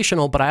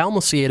sensational, but I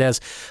almost see it as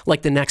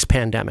like the next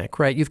pandemic,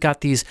 right? You've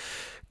got these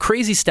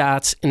crazy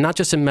stats, and not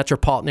just in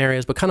metropolitan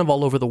areas, but kind of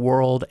all over the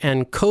world.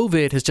 And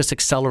COVID has just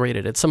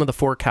accelerated it. Some of the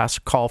forecasts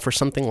call for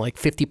something like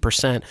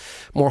 50%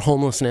 more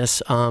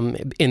homelessness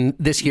in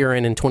this year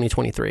and in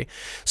 2023.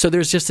 So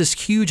there's just this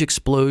huge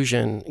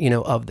explosion,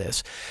 of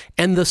this.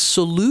 And the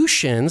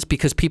solutions,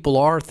 because people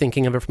are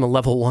thinking of it from a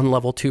level 1,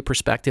 level 2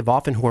 perspective,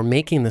 often who are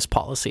making this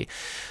policy,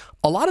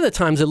 a lot of the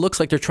times it looks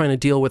like they're trying to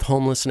deal with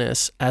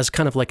homelessness as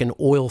kind of like an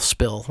oil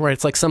spill, right?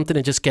 It's like something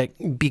to just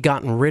be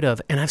gotten rid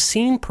of. And I've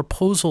seen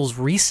proposals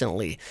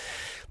recently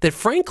that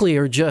frankly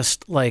are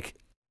just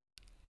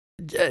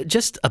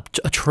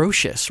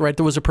atrocious, right?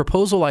 There was a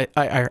proposal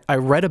I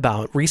read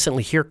about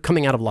recently here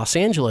coming out of Los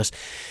Angeles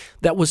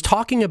that was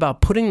talking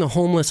about putting the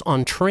homeless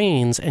on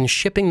trains and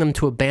shipping them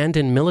to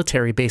abandoned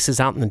military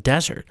bases out in the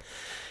desert.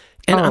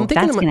 And I'm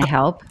thinking that's going to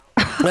help.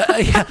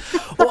 Yeah.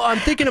 Well, I'm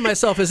thinking to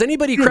myself, has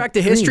anybody cracked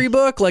a history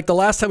book? Like the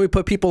last time we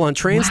put people on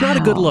trains? Wow. Not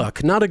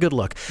a good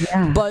look.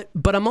 Yeah.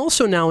 But I'm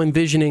also now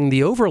envisioning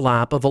the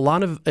overlap of a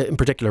lot of, in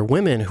particular,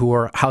 women who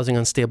are housing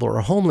unstable or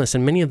homeless,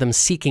 and many of them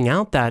seeking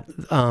out that,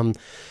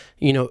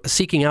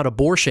 seeking out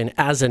abortion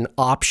as an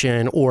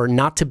option or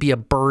not to be a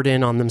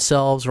burden on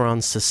themselves or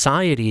on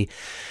society.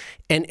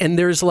 And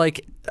there's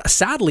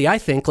sadly, I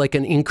think,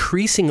 an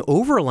increasing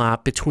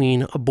overlap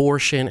between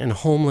abortion and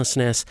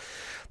homelessness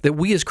that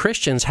we as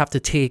Christians have to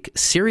take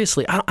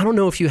seriously. I don't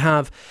know if you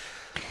have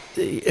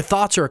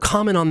thoughts or a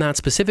comment on that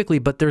specifically,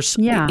 but there's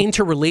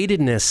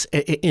interrelatedness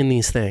in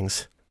these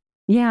things.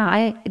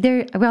 Yeah,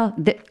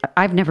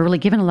 I've never really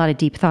given a lot of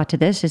deep thought to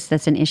this.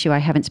 That's an issue I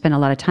haven't spent a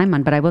lot of time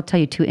on, but I will tell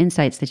you 2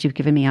 insights that you've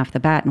given me off the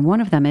bat. And one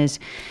of them is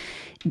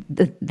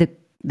the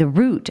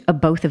root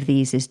of both of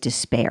these is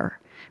despair.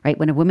 Right?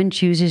 When a woman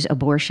chooses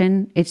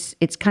abortion, it's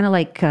kind of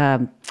like, I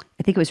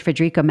think it was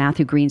Frederica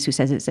Matthew Greens who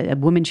says it's a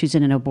woman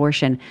choosing an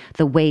abortion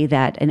the way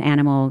that an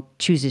animal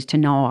chooses to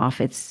gnaw off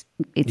its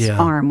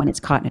arm when it's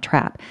caught in a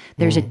trap.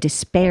 There's a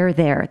despair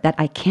there that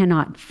I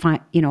cannot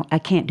find, I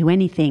can't do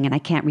anything and I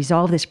can't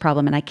resolve this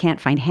problem and I can't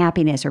find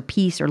happiness or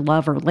peace or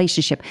love or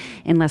relationship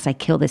unless I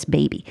kill this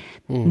baby.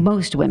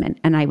 Most women,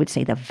 and I would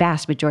say the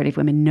vast majority of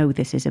women, know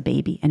this is a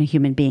baby and a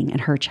human being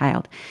and her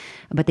child,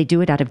 but they do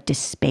it out of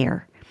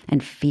despair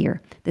and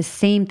fear. The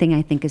same thing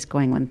I think is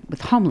going on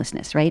with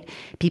homelessness, right?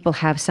 People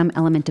have some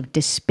element of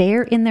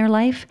despair in their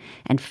life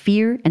and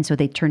fear, and so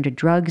they turn to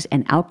drugs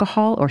and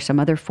alcohol or some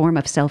other form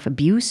of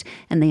self-abuse,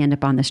 and they end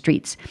up on the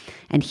streets.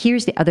 And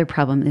here's the other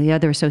problem, the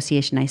other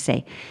association I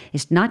say,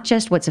 is not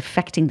just what's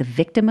affecting the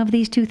victim of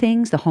these two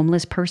things, the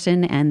homeless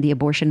person and the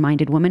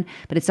abortion-minded woman,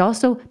 but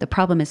the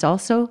problem is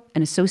also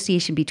an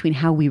association between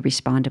how we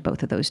respond to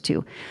both of those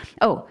two.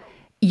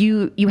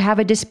 You have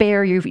a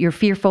despair, you're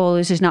fearful,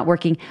 this is not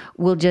working,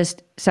 we'll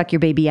just suck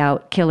your baby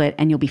out, kill it,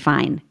 and you'll be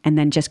fine. And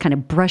then just kind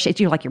of brush it.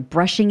 You're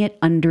brushing it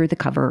under the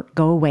cover.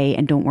 Go away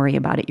and don't worry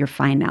about it. You're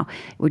fine now.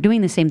 We're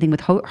doing the same thing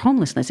with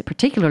homelessness.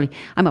 Particularly,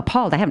 I'm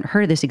appalled. I haven't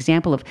heard of this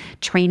example of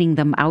training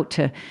them out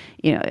to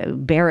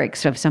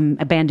barracks of some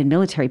abandoned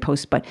military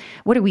posts. But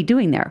what are we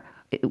doing there?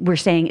 We're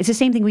saying it's the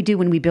same thing we do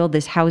when we build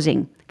this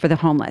housing for the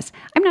homeless.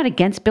 I'm not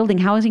against building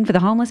housing for the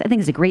homeless. I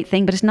think it's a great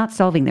thing, but it's not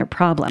solving their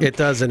problem. It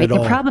doesn't at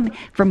all. The problem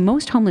for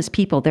most homeless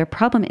people, their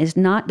problem is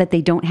not that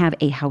they don't have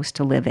a house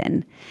to live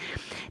in.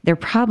 Their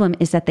problem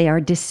is that they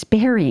are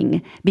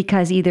despairing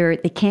because either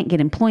they can't get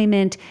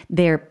employment,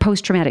 they're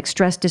post-traumatic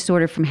stress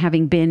disorder from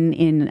having been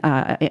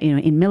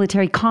in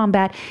military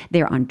combat,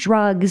 they're on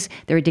drugs,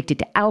 they're addicted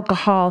to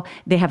alcohol,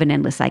 they have an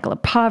endless cycle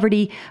of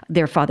poverty,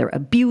 their father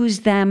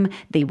abused them,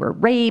 they were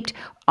raped,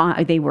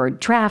 they were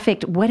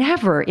trafficked,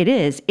 whatever it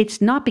is,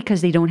 it's not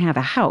because they don't have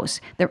a house.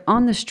 They're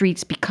on the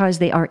streets because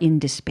they are in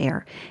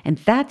despair. And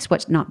that's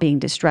what's not being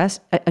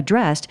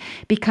addressed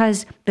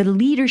because the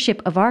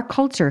leadership of our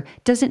culture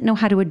doesn't know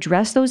how to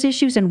address those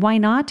issues. And why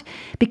not?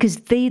 Because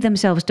they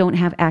themselves don't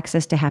have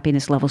access to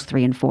happiness levels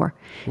 3 and 4.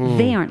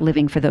 They aren't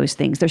living for those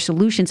things. Their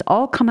solutions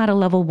all come out of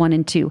level 1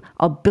 and 2.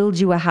 I'll build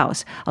you a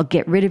house. I'll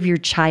get rid of your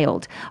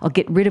child. I'll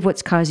get rid of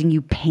what's causing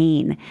you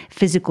pain,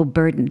 physical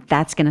burden.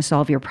 That's going to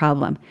solve your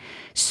problem.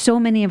 So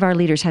many of our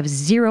leaders have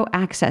zero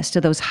access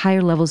to those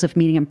higher levels of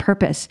meaning and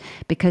purpose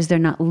because they're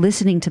not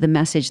listening to the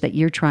message that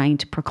you're trying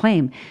to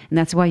proclaim. And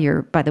that's why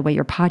by the way,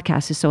 your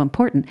podcast is so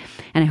important.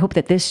 And I hope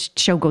that this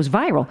show goes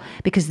viral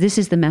because this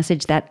is the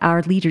message that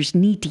our leaders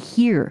need to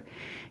hear.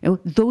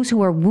 Those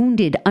who are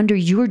wounded under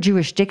your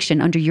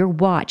jurisdiction, under your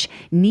watch,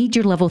 need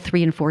your level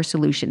 3 and 4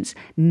 solutions,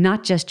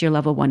 not just your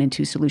level 1 and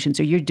 2 solutions,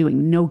 or you're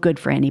doing no good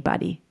for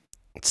anybody.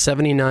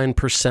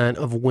 79%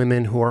 of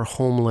women who are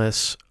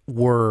homeless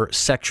were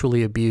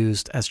sexually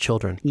abused as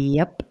children.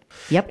 Yep.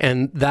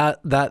 And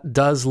that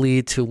does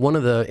lead to one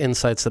of the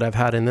insights that I've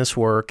had in this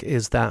work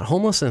is that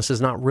homelessness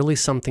is not really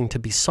something to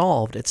be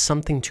solved. It's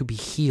something to be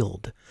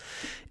healed.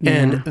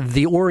 And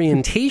the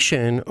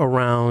orientation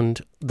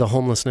around the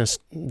homelessness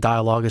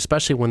dialogue,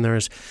 especially when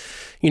there's,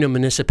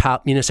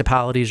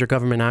 municipalities or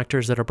government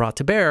actors that are brought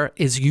to bear,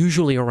 is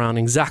usually around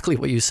exactly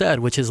what you said,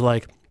 which is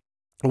like,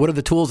 what are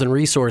the tools and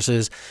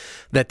resources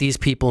that these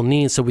people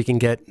need so we can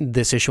get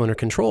this issue under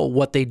control?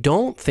 What they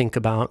don't think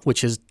about,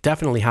 which has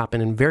definitely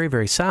happened and very,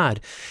 very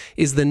sad,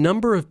 is the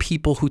number of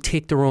people who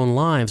take their own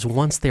lives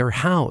once they're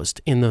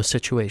housed in those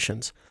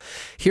situations.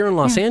 Here in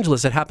Los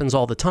Angeles, it happens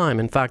all the time.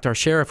 In fact, our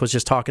sheriff was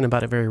just talking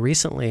about it very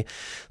recently.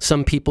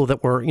 Some people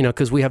that were,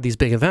 because we have these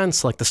big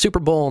events like the Super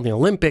Bowl and the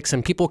Olympics,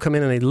 and people come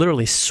in and they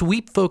literally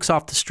sweep folks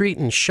off the street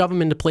and shove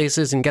them into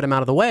places and get them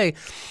out of the way.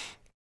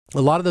 A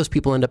lot of those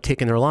people end up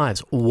taking their lives.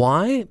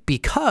 Why?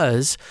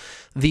 Because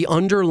the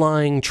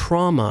underlying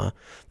trauma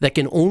that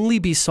can only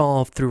be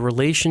solved through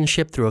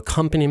relationship, through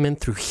accompaniment,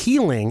 through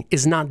healing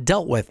is not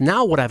dealt with.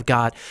 Now what I've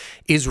got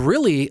is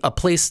really a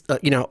place,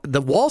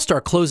 the walls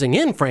start closing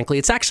in, frankly.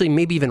 It's actually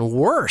maybe even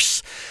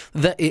worse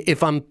that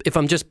if I'm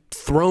just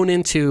thrown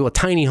into a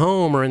tiny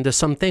home or into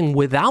something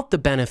without the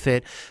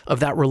benefit of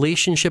that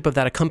relationship, of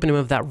that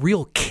accompaniment, of that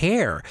real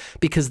care,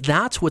 because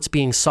that's what's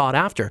being sought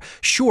after.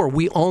 Sure,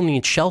 we all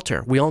need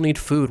shelter. We all need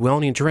food. We all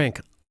need drink.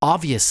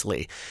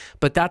 Obviously,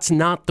 but that's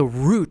not the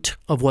root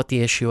of what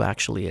the issue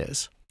actually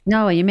is.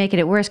 No, you're making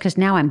it worse because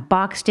now I'm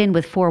boxed in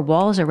with 4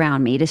 walls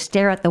around me to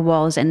stare at the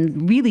walls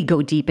and really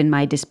go deep in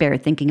my despair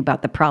thinking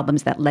about the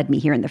problems that led me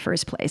here in the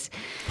first place.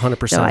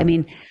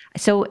 100%.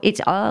 So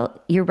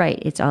you're right.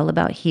 It's all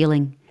about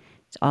healing.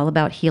 It's all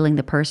about healing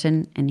the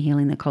person and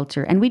healing the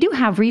culture. And we do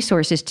have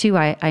resources too.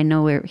 I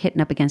know we're hitting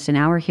up against an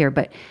hour here,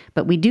 but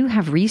we do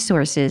have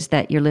resources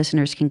that your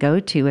listeners can go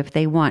to if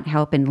they want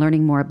help in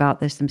learning more about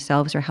this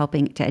themselves or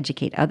helping to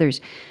educate others.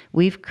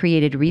 We've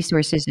created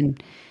resources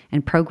and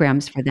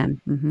programs for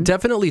them. Mm-hmm.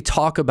 Definitely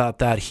talk about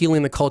that,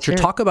 healing the culture. Sure.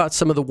 Talk about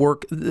some of the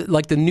work,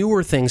 like the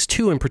newer things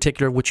too, in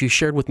particular, which you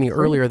shared with me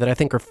earlier that I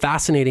think are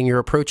fascinating, your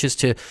approaches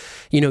to,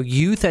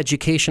 youth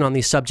education on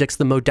these subjects,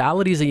 the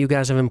modalities that you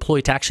guys have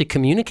employed to actually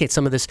communicate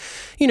some of this,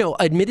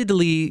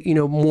 admittedly,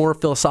 more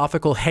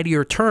philosophical,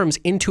 headier terms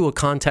into a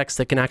context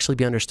that can actually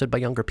be understood by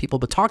younger people.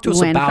 But talk to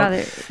us about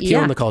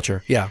healing the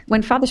culture. Yeah.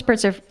 When Father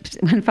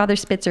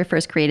Spitzer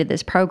first created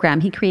this program,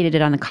 he created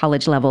it on the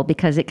college level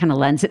because it kind of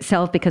lends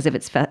itself because of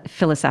its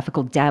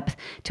philosophical depth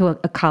to a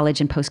college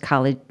and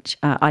post-college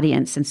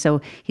audience. And so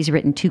he's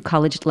written 2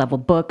 college-level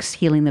books,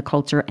 Healing the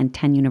Culture and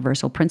 10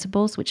 Universal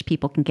Principles, which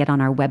people can get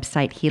on our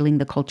website,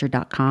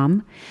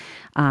 healingtheculture.com.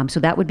 So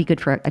that would be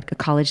good for a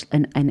college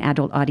and an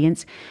adult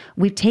audience.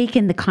 We've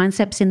taken the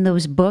concepts in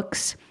those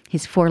books,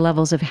 his 4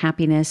 levels of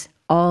happiness,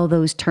 all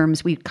those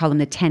terms, we call them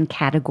the 10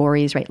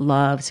 categories, right?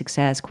 Love,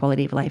 success,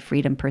 quality of life,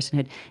 freedom,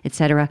 personhood,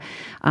 etc.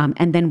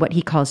 And then what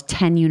he calls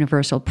 10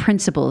 universal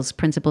principles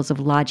of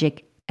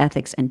logic,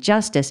 ethics, and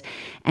justice.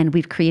 And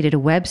we've created a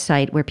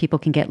website where people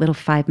can get little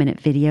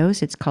 5-minute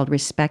videos. It's called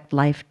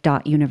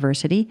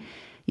respectlife.university.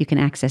 You can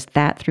access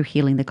that through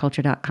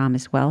healingtheculture.com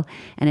as well.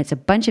 And it's a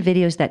bunch of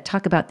videos that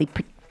talk about the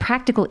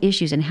practical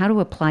issues and how to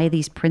apply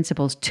these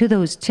principles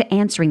to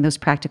answering those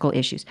practical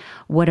issues.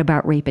 What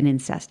about rape and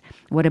incest?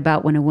 What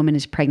about when a woman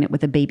is pregnant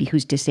with a baby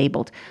who's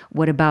disabled?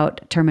 What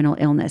about terminal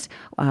illness?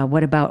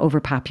 What about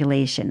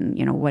overpopulation?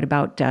 What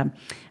about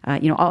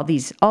all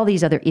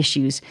these other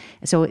issues?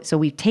 So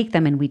we take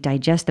them and we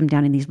digest them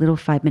down in these little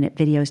 5-minute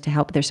videos to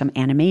help. There's some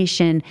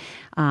animation,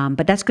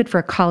 but that's good for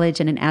a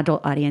college and an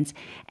adult audience.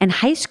 And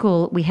high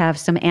school, we have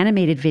some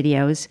animated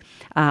videos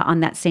on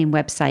that same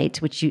website,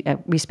 which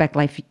Respect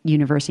Life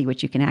University,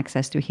 which you can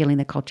access through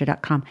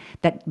healingtheculture.com,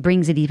 that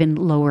brings it even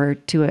lower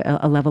to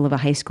a level of a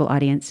high school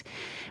audience.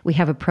 We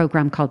have a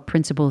program called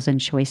Principles and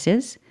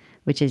Choices,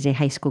 which is a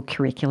high school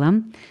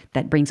curriculum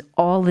that brings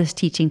all this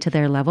teaching to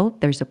their level.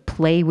 There's a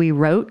play we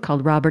wrote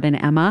called Robert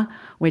and Emma,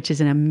 which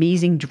is an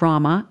amazing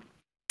drama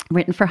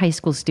written for high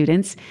school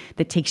students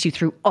that takes you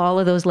through all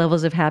of those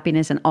levels of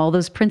happiness and all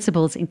those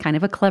principles in kind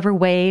of a clever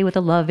way with a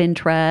love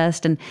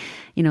interest. And,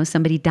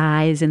 somebody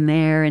dies in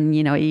there and,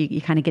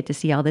 you kind of get to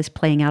see all this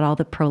playing out, all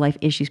the pro-life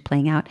issues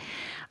playing out.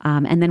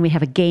 And then we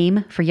have a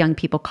game for young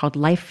people called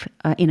Life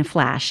in a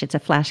Flash. It's a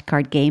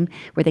flashcard game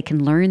where they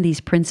can learn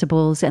these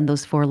principles and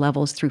those 4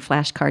 levels through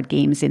flashcard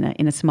games in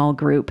a small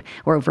group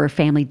or over a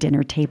family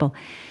dinner table.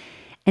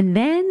 And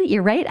then,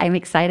 you're right, I'm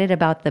excited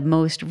about the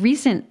most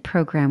recent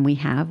program we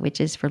have,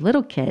 which is for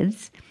little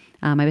kids.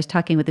 I was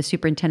talking with the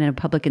superintendent of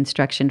public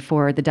instruction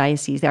for the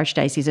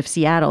Archdiocese of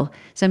Seattle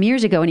some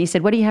years ago, and he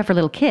said, "What do you have for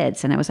little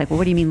kids?" And I was like, "Well,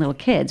 what do you mean little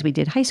kids? We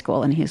did high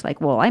school." And he was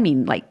like, "Well, I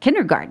mean like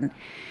kindergarten."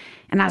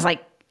 And I was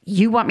like,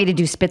 "You want me to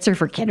do Spitzer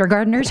for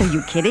kindergartners? Are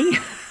you kidding?"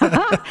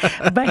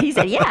 But he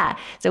said, "Yeah."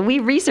 So we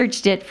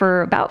researched it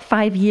for about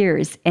 5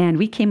 years, and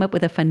we came up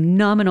with a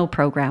phenomenal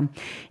program.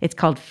 It's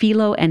called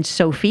Philo and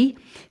Sophie.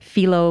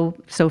 Philo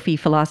and Sophie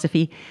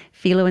Philosophy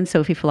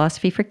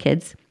for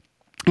Kids.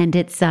 And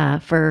it's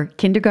for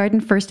kindergarten,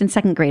 first and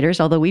second graders,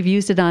 although we've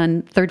used it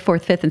on third,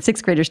 fourth, fifth, and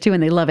sixth graders too,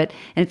 and they love it.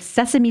 And it's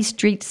Sesame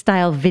Street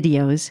style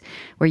videos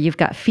where you've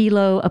got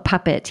Philo, a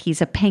puppet.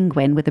 He's a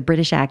penguin with a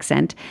British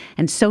accent,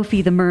 and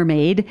Sophie the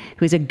mermaid,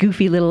 who's a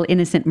goofy little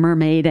innocent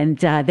mermaid, and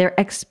their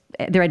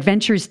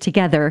adventures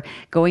together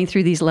going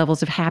through these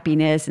levels of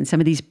happiness and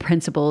some of these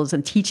principles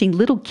and teaching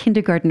little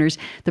kindergartners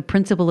the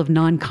principle of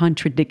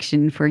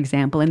non-contradiction, for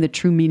example, and the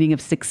true meaning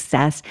of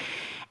success.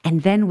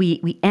 And then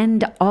we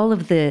end all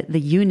of the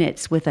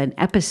units with an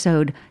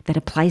episode that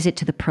applies it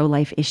to the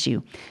pro-life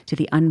issue, to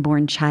the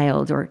unborn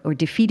child, or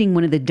defeating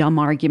one of the dumb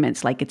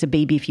arguments like it's a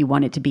baby if you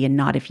want it to be and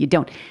not if you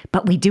don't.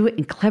 But we do it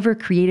in clever,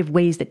 creative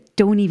ways that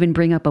don't even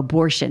bring up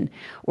abortion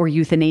or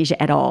euthanasia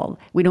at all.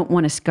 We don't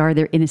want to scar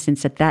their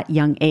innocence at that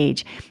young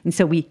age. And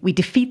so we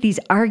defeat these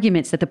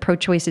arguments that the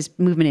pro-choice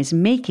movement is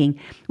making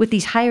with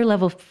these higher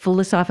level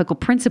philosophical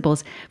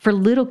principles for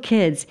little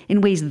kids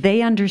in ways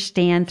they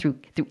understand through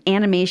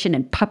animation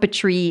and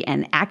puppetry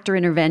and actor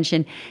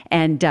intervention,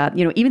 and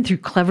even through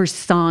clever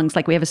songs.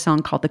 Like we have a song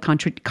called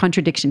 "The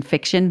Contradiction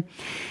Fiction,"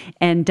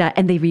 and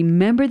they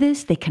remember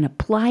this. They can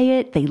apply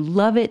it. They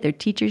love it. Their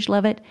teachers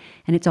love it,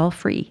 and it's all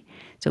free.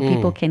 So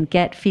people can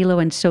get Philo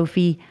and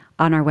Sophie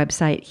on our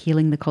website,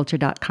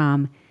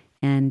 healingtheculture.com,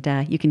 and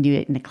you can do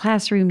it in the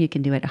classroom. You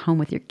can do it at home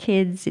with your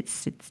kids.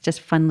 It's just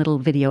fun little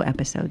video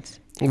episodes.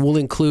 We'll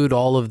include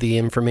all of the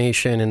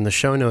information in the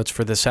show notes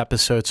for this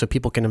episode so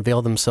people can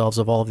avail themselves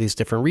of all of these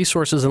different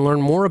resources and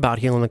learn more about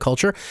Healing the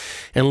Culture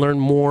and learn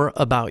more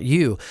about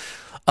you.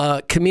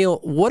 Camille,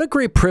 what a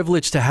great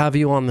privilege to have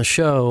you on the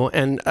show.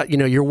 And,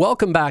 you're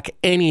welcome back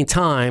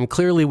anytime.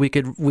 Clearly, we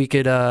could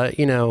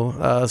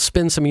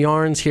spin some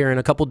yarns here in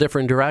a couple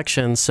different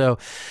directions. So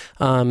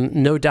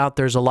no doubt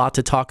there's a lot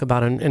to talk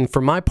about. And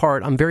for my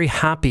part, I'm very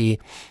happy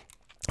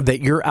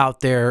that you're out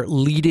there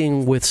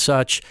leading with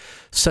such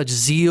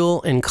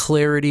zeal and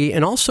clarity,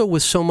 and also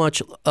with so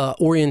much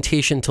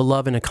orientation to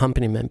love and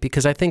accompaniment,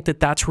 because I think that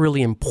that's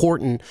really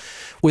important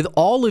with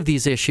all of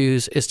these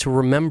issues, is to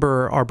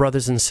remember our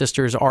brothers and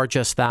sisters are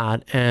just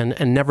that, and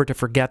never to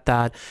forget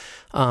that,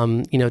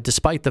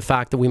 despite the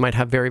fact that we might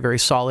have very, very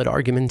solid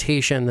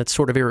argumentation that's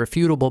sort of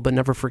irrefutable, but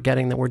never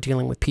forgetting that we're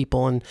dealing with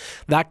people. And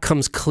that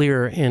comes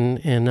clear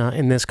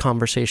in this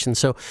conversation.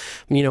 So,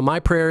 my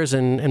prayers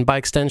and by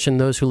extension,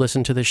 those who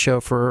listen to this show,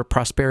 for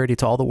prosperity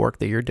to all the work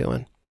that you're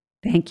doing.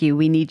 Thank you.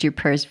 We need your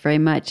prayers very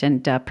much,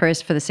 and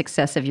prayers for the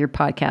success of your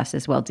podcast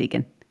as well,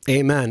 Deacon.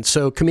 Amen.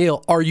 So,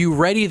 Camille, are you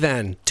ready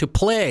then to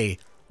play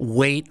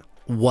Wait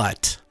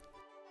What?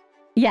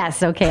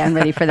 Yes. Okay. I'm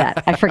ready for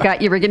that. I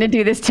forgot you were going to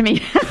do this to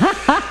me.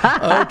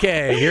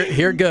 Okay.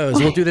 Here goes.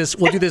 We'll do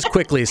this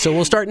quickly. So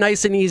we'll start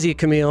nice and easy,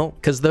 Camille,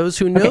 because those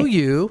who know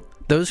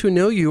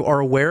you are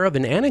aware of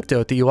an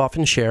anecdote that you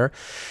often share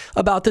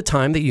about the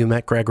time that you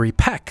met Gregory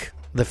Peck,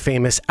 the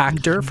famous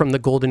actor from the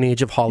golden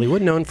age of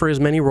Hollywood, known for his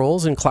many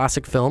roles in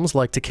classic films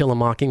like To Kill a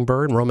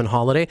Mockingbird and Roman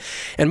Holiday,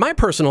 and my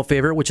personal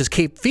favorite, which is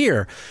Cape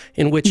Fear,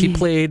 in which he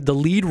played the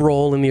lead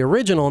role in the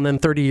original, and then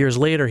 30 years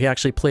later, he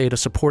actually played a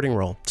supporting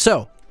role.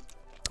 So,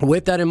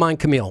 with that in mind,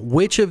 Camille,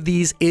 which of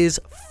these is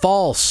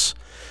false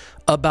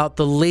about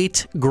the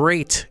late,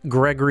 great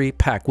Gregory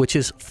Peck? Which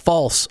is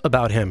false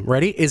about him?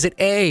 Ready? Is it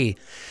A,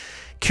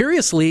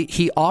 curiously,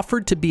 he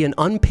offered to be an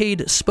unpaid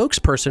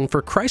spokesperson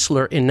for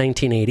Chrysler in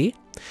 1980?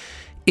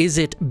 Is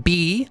it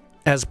B,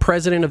 as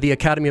president of the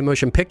Academy of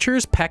Motion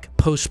Pictures, Peck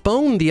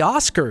postponed the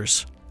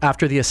Oscars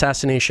after the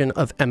assassination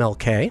of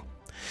MLK?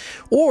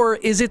 Or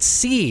is it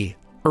C,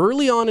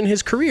 early on in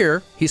his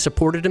career, he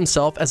supported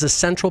himself as a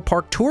Central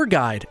Park tour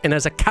guide and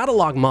as a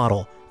catalog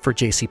model for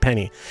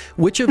JCPenney?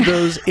 Which of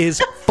those is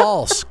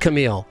false,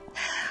 Camille?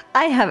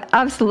 I have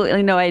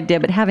absolutely no idea,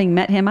 but having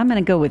met him, I'm going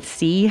to go with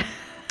C.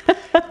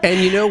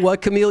 And you know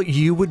what, Camille?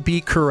 You would be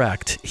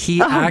correct.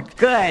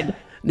 Good.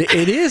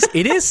 It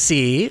is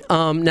C.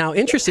 Now,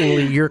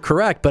 interestingly, you're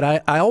correct, but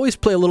I always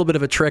play a little bit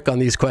of a trick on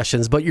these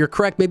questions, but you're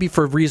correct maybe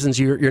for reasons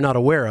you're not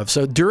aware of.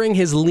 So during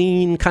his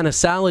lean kind of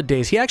salad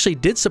days, he actually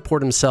did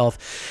support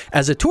himself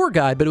as a tour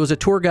guide, but it was a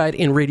tour guide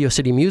in Radio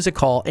City Music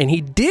Hall, and he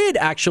did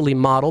actually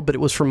model, but it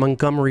was for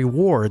Montgomery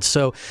Ward.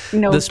 So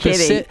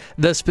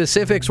the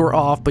specifics were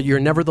off, but you're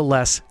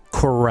nevertheless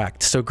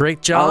correct. So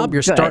great job.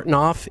 You're starting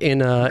off in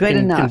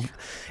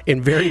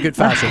very good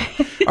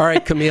fashion. All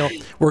right, Camille,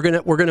 we're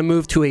gonna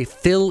move to a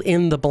fill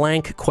in the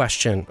blank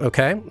question.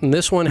 Okay, and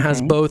this one has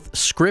both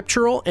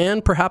scriptural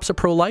and perhaps a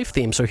pro-life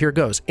theme. So here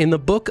goes. In the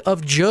book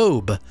of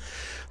Job,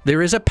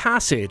 there is a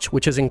passage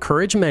which has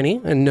encouraged many,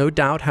 and no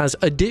doubt has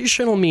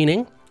additional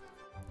meaning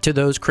to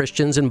those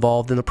Christians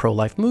involved in the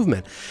pro-life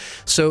movement.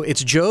 So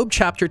it's Job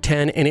chapter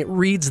 10, and it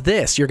reads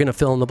this. You're gonna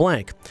fill in the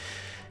blank.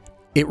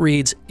 It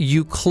reads,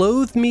 "You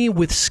clothe me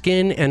with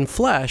skin and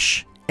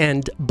flesh,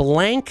 and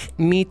blank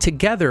me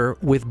together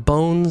with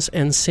bones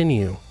and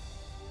sinew."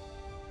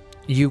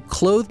 You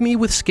clothe me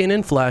with skin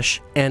and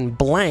flesh, and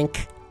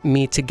blank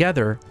me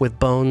together with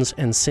bones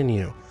and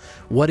sinew.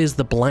 What is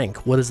the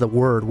blank? What is the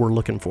word we're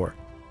looking for?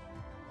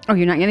 Oh,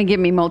 you're not going to give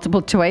me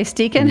multiple choice,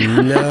 Deacon?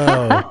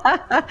 No.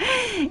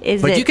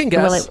 But you can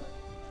guess.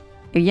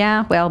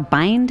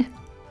 Bind?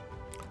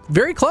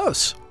 Very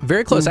close.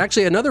 Very close.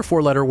 Actually, another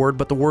 4-letter word,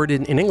 but the word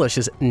in English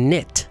is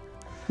knit.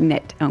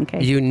 Knit,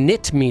 okay. You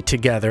knit me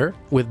together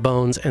with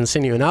bones and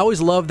sinew. And I always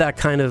love that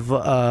kind of,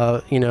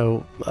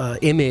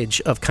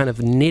 image of kind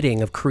of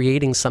knitting, of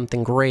creating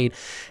something great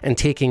and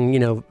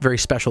taking, very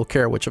special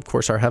care, which, of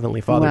course, our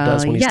Heavenly Father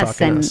does when He's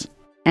talking to us.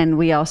 And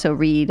we also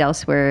read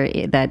elsewhere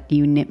that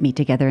you knit me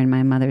together in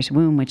my mother's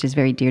womb, which is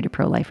very dear to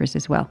pro-lifers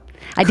as well.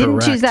 I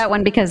didn't choose that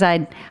one because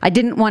I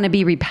didn't want to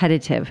be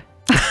repetitive.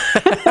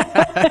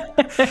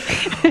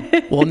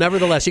 Well,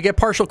 nevertheless, you get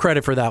partial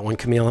credit for that one,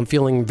 Camille. I'm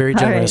feeling very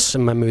generous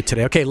in my mood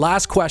today. Okay,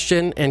 last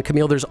question. And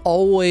Camille, there's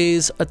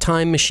always a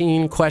time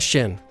machine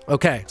question.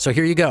 Okay, so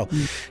here you go.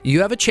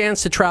 You have a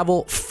chance to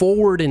travel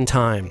forward in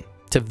time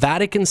to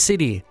Vatican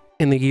City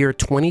in the year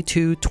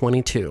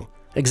 2222,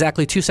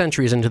 exactly 2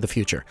 centuries into the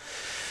future.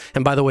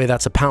 And by the way,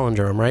 that's a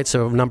palindrome, right?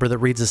 So a number that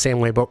reads the same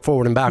way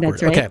forward and backward.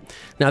 That's right. Okay.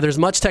 Now, there's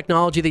much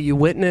technology that you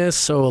witness.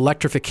 So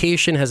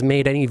electrification has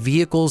made any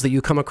vehicles that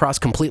you come across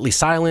completely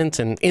silent.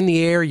 And in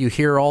the air, you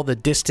hear all the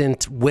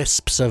distant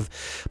wisps of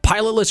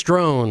pilotless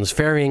drones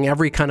ferrying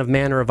every kind of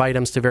manner of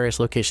items to various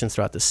locations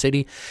throughout the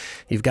city.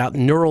 You've got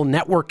neural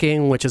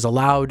networking, which has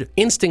allowed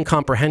instant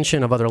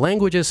comprehension of other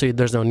languages. So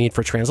there's no need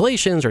for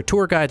translations or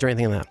tour guides or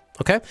anything like that.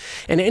 Okay.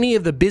 And any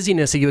of the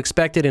busyness that you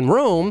expected in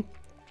Rome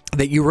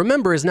that you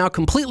remember is now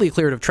completely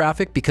cleared of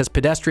traffic because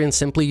pedestrians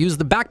simply use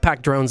the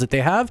backpack drones that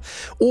they have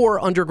or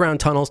underground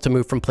tunnels to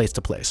move from place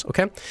to place,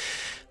 okay?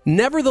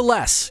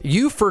 Nevertheless,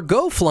 you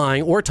forgo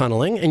flying or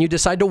tunneling and you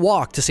decide to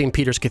walk to St.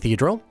 Peter's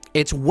Cathedral.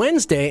 It's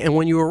Wednesday, and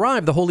when you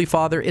arrive, the Holy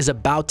Father is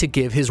about to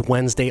give his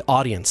Wednesday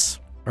audience.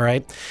 All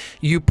right.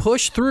 You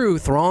push through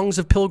throngs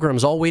of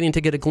pilgrims, all waiting to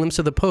get a glimpse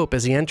of the Pope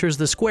as he enters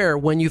the square.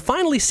 When you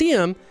finally see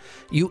him,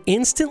 you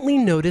instantly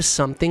notice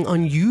something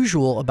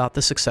unusual about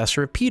the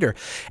successor of Peter.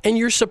 And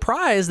you're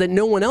surprised that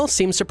no one else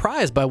seems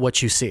surprised by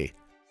what you see.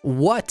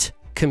 What,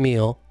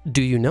 Camille,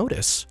 do you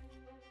notice?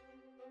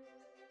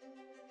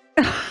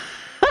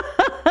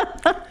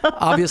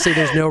 Obviously,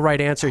 there's no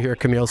right answer here,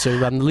 Camille, so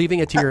I'm leaving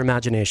it to your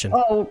imagination.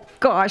 Oh,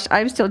 gosh,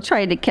 I'm still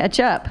trying to catch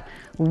up.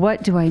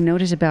 What do I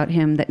notice about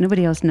him that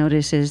nobody else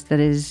notices that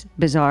is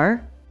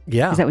bizarre?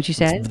 Yeah. Is that what you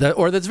said?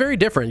 Or that's very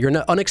different. You're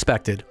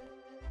unexpected.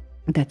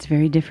 That's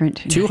very different.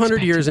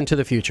 200 years into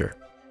the future.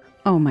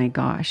 Oh, my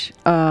gosh.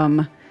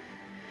 I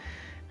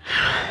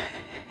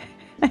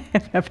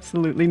have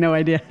absolutely no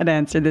idea how to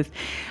answer this.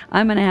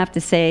 I'm going to have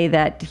to say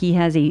that he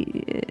has he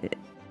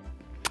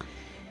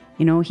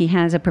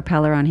has a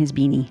propeller on his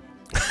beanie.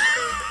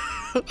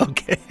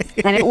 Okay.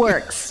 And it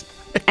works.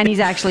 And he's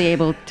actually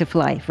able to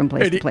fly from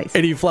place to place.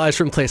 And he flies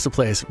from place to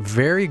place.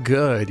 Very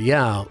good.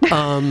 Yeah.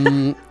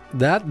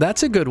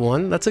 That's a good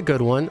one. That's a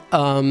good one.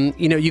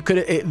 You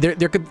could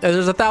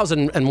there's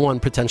 1,001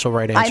 potential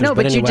right answers. I know,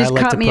 but anyway, you just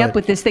caught me up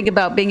with this thing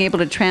about being able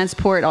to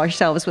transport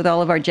ourselves with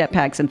all of our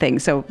jetpacks and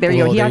things. So there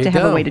you go. He ought to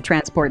have a way to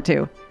transport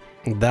too.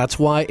 That's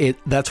why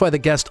the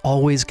guest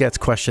always gets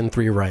question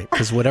 3 right,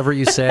 because whatever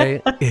you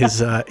say is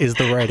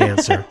the right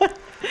answer.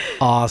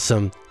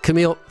 Awesome.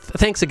 Camille,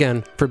 thanks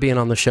again for being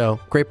on the show.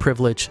 Great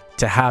privilege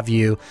to have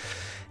you.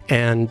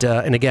 And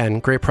again,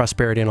 great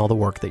prosperity in all the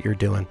work that you're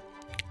doing.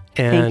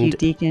 And thank you,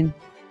 Deacon.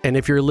 And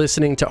if you're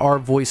listening to our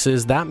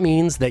voices, that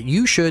means that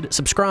you should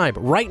subscribe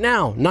right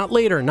now, not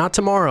later, not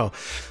tomorrow.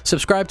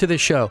 Subscribe to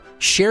this show.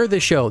 Share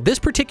this show, this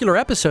particular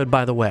episode,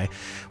 by the way,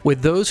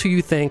 with those who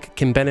you think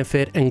can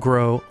benefit and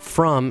grow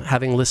from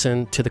having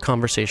listened to the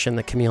conversation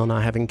that Camille and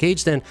I have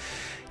engaged in.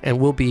 And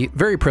we'll be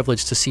very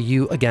privileged to see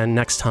you again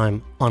next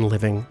time on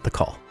Living the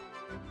Call.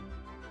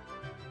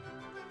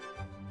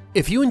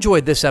 If you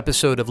enjoyed this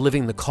episode of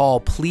Living the Call,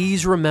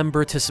 please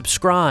remember to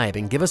subscribe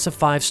and give us a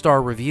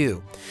 5-star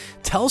review.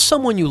 Tell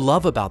someone you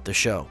love about the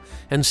show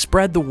and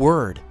spread the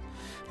word.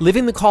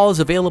 Living the Call is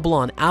available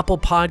on Apple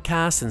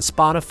Podcasts and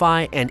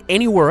Spotify and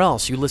anywhere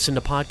else you listen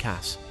to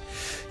podcasts.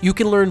 You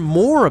can learn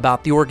more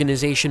about the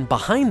organization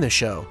behind the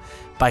show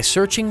by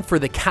searching for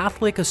the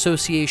Catholic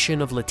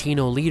Association of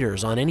Latino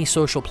Leaders on any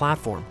social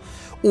platform,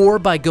 or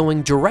by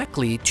going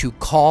directly to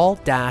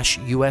call-usa.org.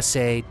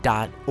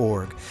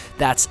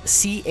 That's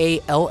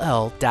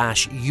call-usa.org.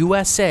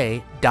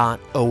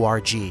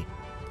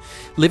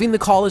 Living the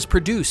Call is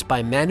produced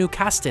by Manu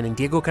Caston and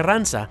Diego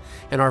Carranza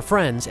and our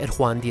friends at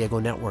Juan Diego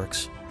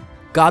Networks.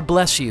 God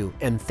bless you,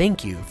 and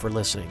thank you for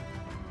listening.